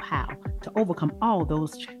show you how to overcome all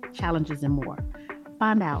those challenges and more.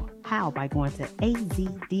 Find out how by going to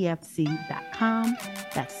azdfc.com.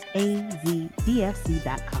 That's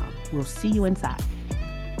azdfc.com. We'll see you inside.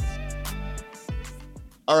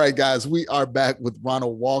 All right, guys, we are back with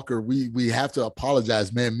Ronald Walker. We have to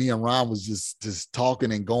apologize, man. Me and Ron was just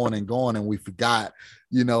talking and going, and we forgot,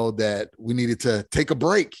 that we needed to take a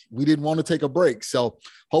break. We didn't want to take a break. So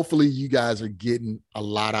hopefully you guys are getting a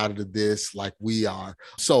lot out of this like we are.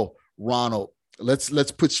 So Ronald, let's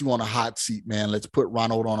put you on a hot seat, man. Let's put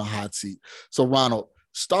Ronald on a hot seat. So Ronald,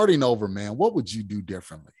 starting over, man, what would you do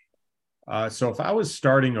differently? So if I was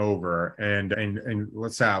starting over and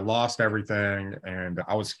let's say I lost everything and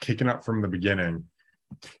I was kicking up from the beginning,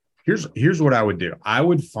 here's what I would do. I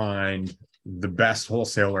would find the best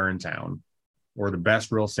wholesaler in town or the best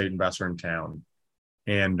real estate investor in town.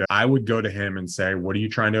 And I would go to him and say, what are you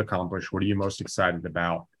trying to accomplish? What are you most excited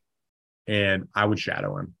about? And I would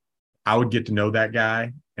shadow him. I would get to know that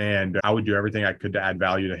guy and I would do everything I could to add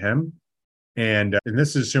value to him. And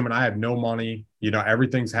this is assuming I have no money,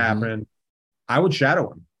 everything's happened. I would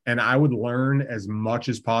shadow him and I would learn as much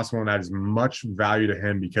as possible and add as much value to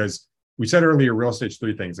him, because we said earlier, real estate's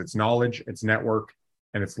three things. It's knowledge, it's network,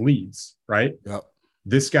 and it's leads, right? Yep.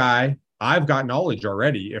 This guy, I've got knowledge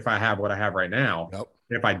already if I have what I have right now. Yep.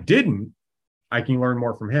 If I didn't, I can learn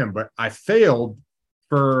more from him. But I failed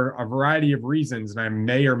for a variety of reasons, and I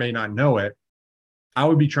may or may not know it. I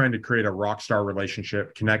would be trying to create a rock star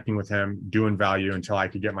relationship, connecting with him, doing value until I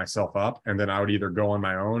could get myself up. And then I would either go on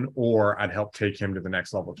my own or I'd help take him to the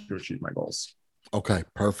next level to achieve my goals. Okay,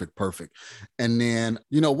 perfect. And then,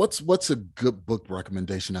 what's a good book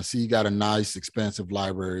recommendation? I see you got a nice, expansive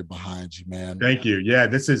library behind you, man. Thank you. Yeah,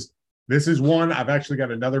 this is one. I've actually got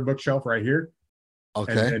another bookshelf right here.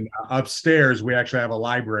 Okay. And then upstairs, we actually have a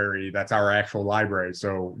library. That's our actual library.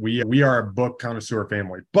 So we are a book connoisseur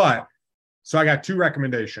family. So I got two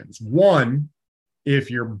recommendations. One, if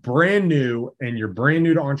you're brand new to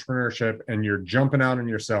entrepreneurship and you're jumping out on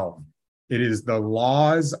yourself, it is The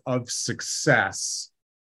Laws of Success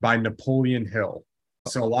by Napoleon Hill.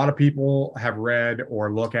 So a lot of people have read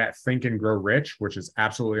or look at Think and Grow Rich, which is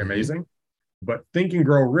absolutely amazing. But Think and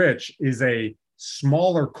Grow Rich is a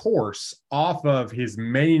smaller course off of his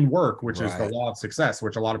main work, which is The Law of Success,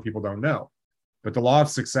 which a lot of people don't know. But The Law of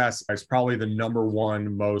Success is probably the number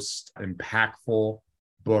one most impactful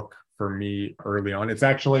book for me early on. It's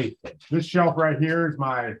actually, this shelf right here is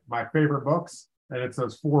my favorite books. And it's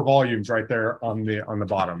those 4 volumes right there on the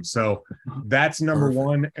bottom. So that's number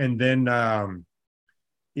one. And then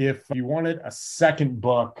if you wanted a second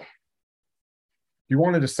book,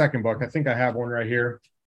 I think I have one right here,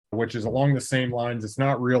 which is along the same lines. It's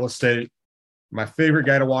not real estate. My favorite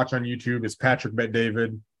guy to watch on YouTube is Patrick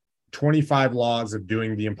Bet-David. 25 Laws of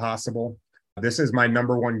Doing the Impossible. This is my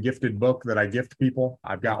number one gifted book that I gift people.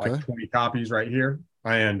 I've got like 20 copies right here.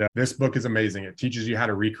 And this book is amazing. It teaches you how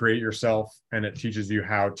to recreate yourself, and it teaches you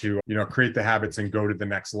how to, create the habits and go to the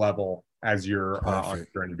next level as you're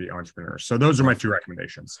trying to be entrepreneurs. So those are my two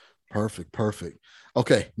recommendations. Perfect.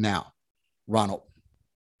 Okay. Now, Ronald,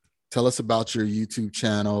 tell us about your YouTube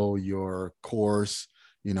channel, your course,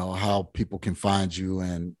 how people can find you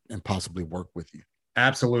and possibly work with you.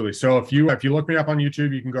 Absolutely. So if you look me up on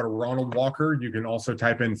YouTube, you can go to Ronald Walker. You can also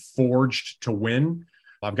type in Forged to Win.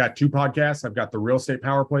 I've got 2 podcasts. I've got the Real Estate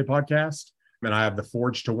Power Play podcast, and I have the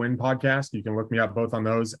Forged to Win podcast. You can look me up both on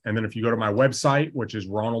those. And then if you go to my website, which is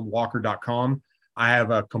ronaldwalker.com, I have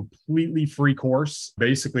a completely free course.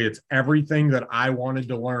 Basically, it's everything that I wanted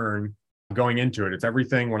to learn going into it. It's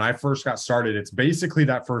everything when I first got started. It's basically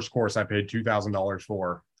that first course I paid $2,000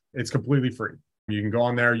 for. It's completely free. You can go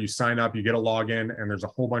on there, you sign up, you get a login, and there's a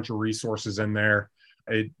whole bunch of resources in there.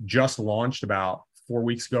 It just launched about 4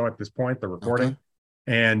 weeks ago at this point, the recording. Okay.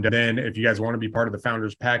 And then if you guys want to be part of the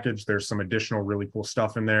founders package, there's some additional really cool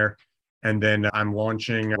stuff in there. And then I'm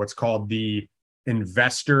launching what's called the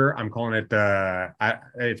investor. I'm calling it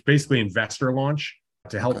it's basically investor launch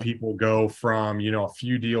to help people go from, a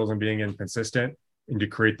few deals and being inconsistent and to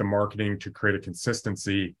create the marketing to create a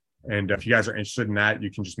consistency. And if you guys are interested in that,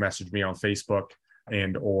 you can just message me on Facebook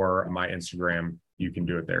and or my Instagram. You can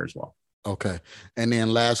do it there as well. Okay. And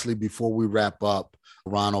then lastly, before we wrap up,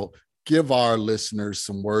 Ronald, give our listeners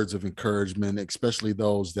some words of encouragement, especially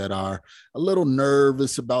those that are a little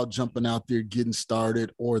nervous about jumping out there, getting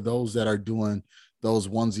started, or those that are doing those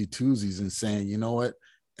onesie twosies and saying, you know what,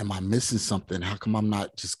 am I missing something? How come I'm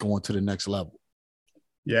not just going to the next level?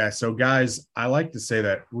 Yeah. So guys, I like to say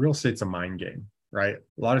that real estate's a mind game. right?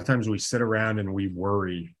 A lot of times we sit around and we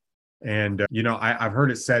worry. And, I've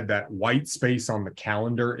heard it said that white space on the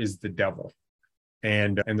calendar is the devil.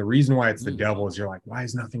 And the reason why it's the devil is you're like, why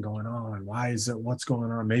is nothing going on? Why is it, what's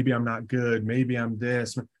going on? Maybe I'm not good. Maybe I'm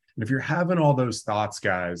this. And if you're having all those thoughts,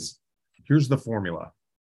 guys, here's the formula.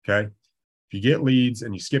 Okay. If you get leads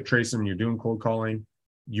and you skip tracing and you're doing cold calling,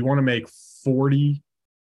 you want to make 40,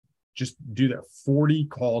 just do that 40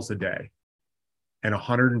 calls a day and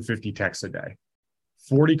 150 texts a day.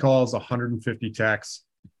 40 calls, 150 texts.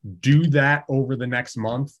 Do that over the next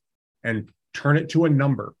month and turn it to a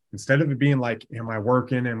number. Instead of it being like, am I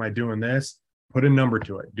working? Am I doing this? Put a number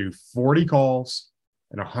to it. Do 40 calls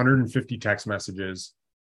and 150 text messages.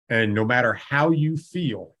 And no matter how you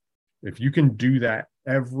feel, if you can do that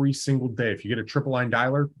every single day, if you get a triple line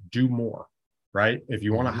dialer, do more, right? If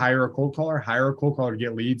you want to hire a cold caller to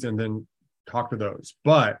get leads and then talk to those.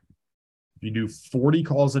 But if you do 40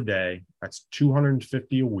 calls a day, that's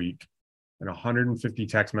 250 a week and 150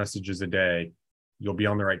 text messages a day, you'll be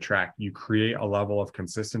on the right track. You create a level of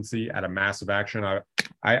consistency at a massive action.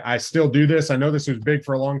 I still do this. I know this was big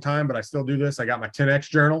for a long time, but I still do this. I got my 10X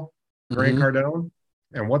journal, Grant Cardone.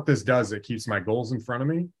 And what this does, it keeps my goals in front of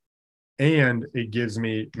me. And it gives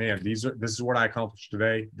me, man, this is what I accomplished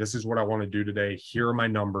today. This is what I want to do today. Here are my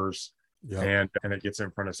numbers. Yep. And it gets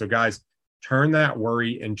in front of. So guys, turn that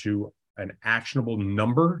worry into an actionable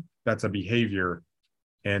number. That's a behavior.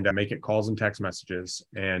 And make it calls and text messages.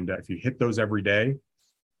 And if you hit those every day,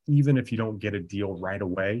 even if you don't get a deal right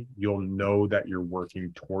away, you'll know that you're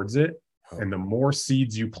working towards it. And the more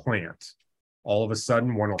seeds you plant, all of a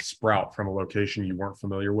sudden one will sprout from a location you weren't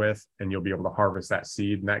familiar with, and you'll be able to harvest that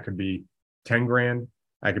seed. And that could be 10 grand,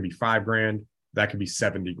 that could be 5 grand, that could be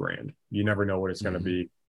 70 grand. You never know what it's going to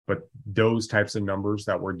be. But those types of numbers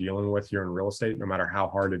that we're dealing with here in real estate, no matter how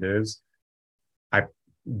hard it is,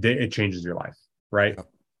 it changes your life. Right. Yep.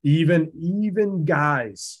 Even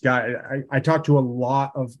guys, I talk to a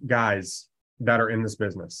lot of guys that are in this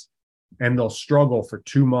business, and they'll struggle for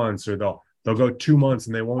 2 months, or they'll go 2 months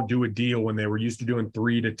and they won't do a deal when they were used to doing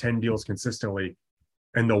 3 to 10 deals consistently.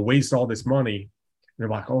 And they'll waste all this money. They're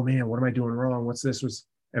like, oh man, what am I doing wrong? What's this?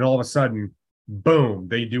 And all of a sudden, boom,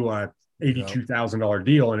 they do a $82,000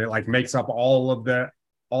 deal, and it like makes up all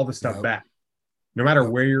the stuff back. No matter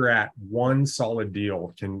where you're at, one solid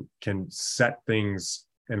deal can set things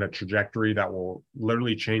in a trajectory that will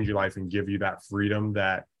literally change your life and give you that freedom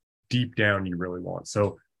that deep down you really want.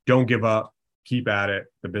 So don't give up, keep at it.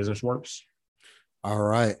 The business works. All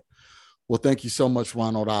right. Well, thank you so much,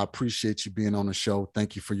 Ronald. I appreciate you being on the show.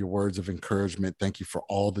 Thank you for your words of encouragement. Thank you for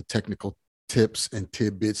all the technical tips and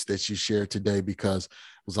tidbits that you shared today, because it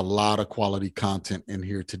was a lot of quality content in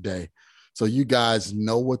here today. So you guys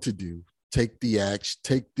know what to do. Take the action,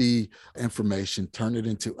 take the information, turn it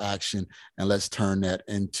into action, and let's turn that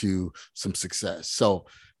into some success. So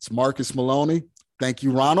it's Marcus Maloney. Thank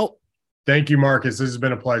you, Ronald. Thank you, Marcus. This has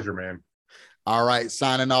been a pleasure, man. All right.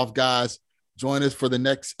 Signing off, guys. Join us for the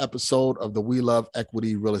next episode of the We Love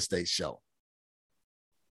Equity Real Estate Show.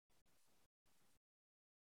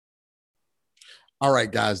 All right,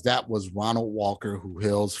 guys. That was Ronald Walker, who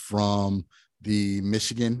hails from the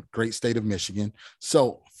great state of Michigan.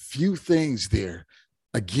 So few things there.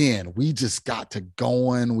 Again, we just got to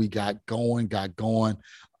going. We got going.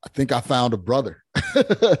 I think I found a brother.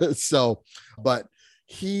 But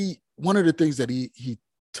one of the things that he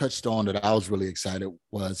touched on that I was really excited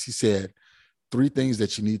was, he said 3 things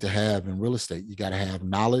that you need to have in real estate. You got to have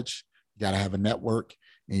knowledge, you got to have a network,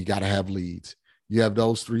 and you got to have leads. You have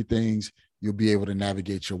those 3 things, you'll be able to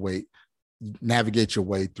navigate your way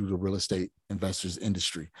through the real estate investors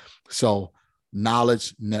industry. So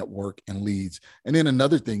knowledge, network, and leads. And then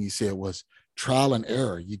another thing he said was trial and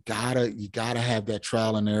error. You gotta have that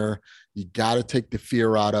trial and error. You gotta take the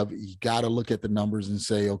fear out of it. You gotta look at the numbers and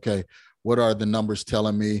say, okay, what are the numbers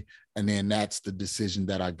telling me? And then that's the decision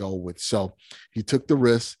that I go with. So he took the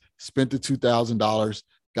risk, spent the $2,000,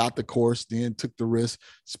 got the course, then took the risk,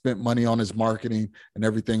 spent money on his marketing and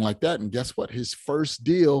everything like that. And guess what? His first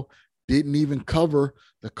deal didn't even cover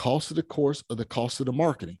the cost of the course or the cost of the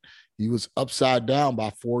marketing. He was upside down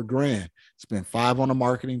by $4,000. Spent $5 on the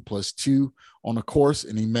marketing plus $2 on the course,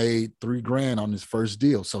 and he made $3,000 on his first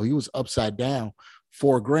deal. So he was upside down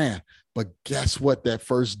 $4,000. But guess what? That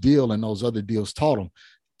first deal and those other deals taught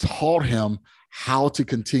him how to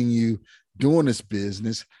continue doing this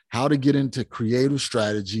business, how to get into creative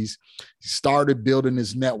strategies. He started building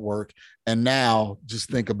his network. And now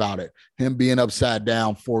just think about it. Him being upside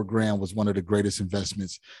down $4,000 was one of the greatest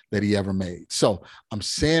investments that he ever made. So I'm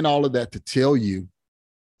saying all of that to tell you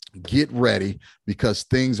Get ready because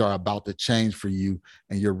things are about to change for you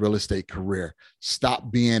and your real estate career.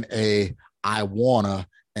 Stop being a I wanna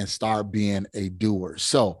and start being a doer.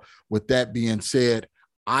 So with that being said,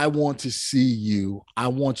 I want to see you. I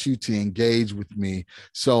want you to engage with me.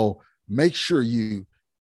 So make sure you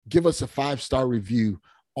give us a 5-star review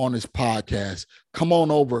on this podcast. Come on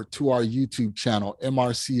over to our YouTube channel,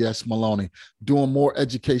 MRCS Maloney, doing more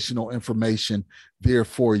educational information there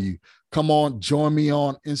for you. Come on, join me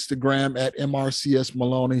on Instagram at MRCS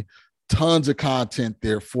Maloney. Tons of content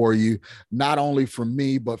there for you, not only from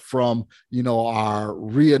me, but from, our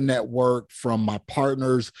RIA network, from my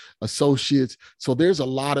partners, associates. So there's a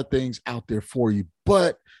lot of things out there for you,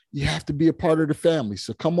 but you have to be a part of the family.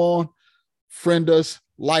 So come on, friend us,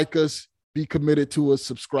 like us, be committed to us,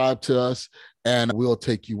 subscribe to us, and we'll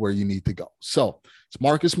take you where you need to go. So it's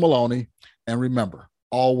Marcus Maloney. And remember,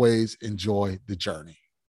 always enjoy the journey.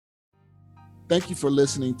 Thank you for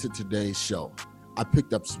listening to today's show. I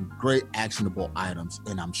picked up some great actionable items,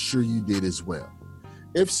 and I'm sure you did as well.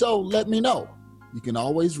 If so, let me know. You can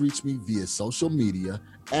always reach me via social media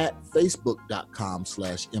at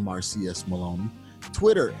facebook.com/MRCS Maloney,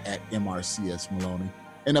 Twitter at MRCS Maloney,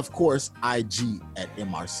 and of course, IG at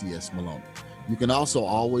MRCS Maloney. You can also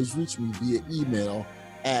always reach me via email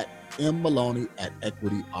at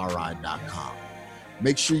mmaloney@equityri.com.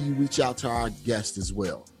 Make sure you reach out to our guests as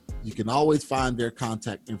well. You can always find their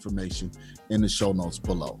contact information in the show notes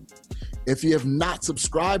below. If you have not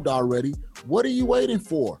subscribed already, what are you waiting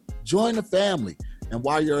for? Join the family. And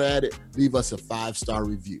while you're at it, leave us a 5-star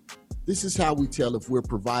review. This is how we tell if we're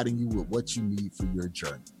providing you with what you need for your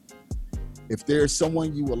journey. If there's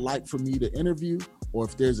someone you would like for me to interview, or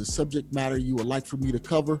if there's a subject matter you would like for me to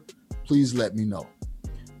cover, please let me know.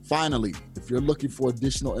 Finally, if you're looking for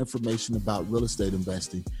additional information about real estate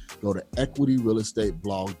investing, go to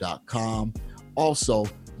equityrealestateblog.com. Also,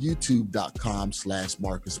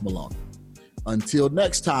 youtube.com/Marcus Maloney. Until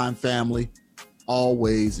next time, family,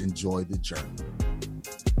 always enjoy the journey.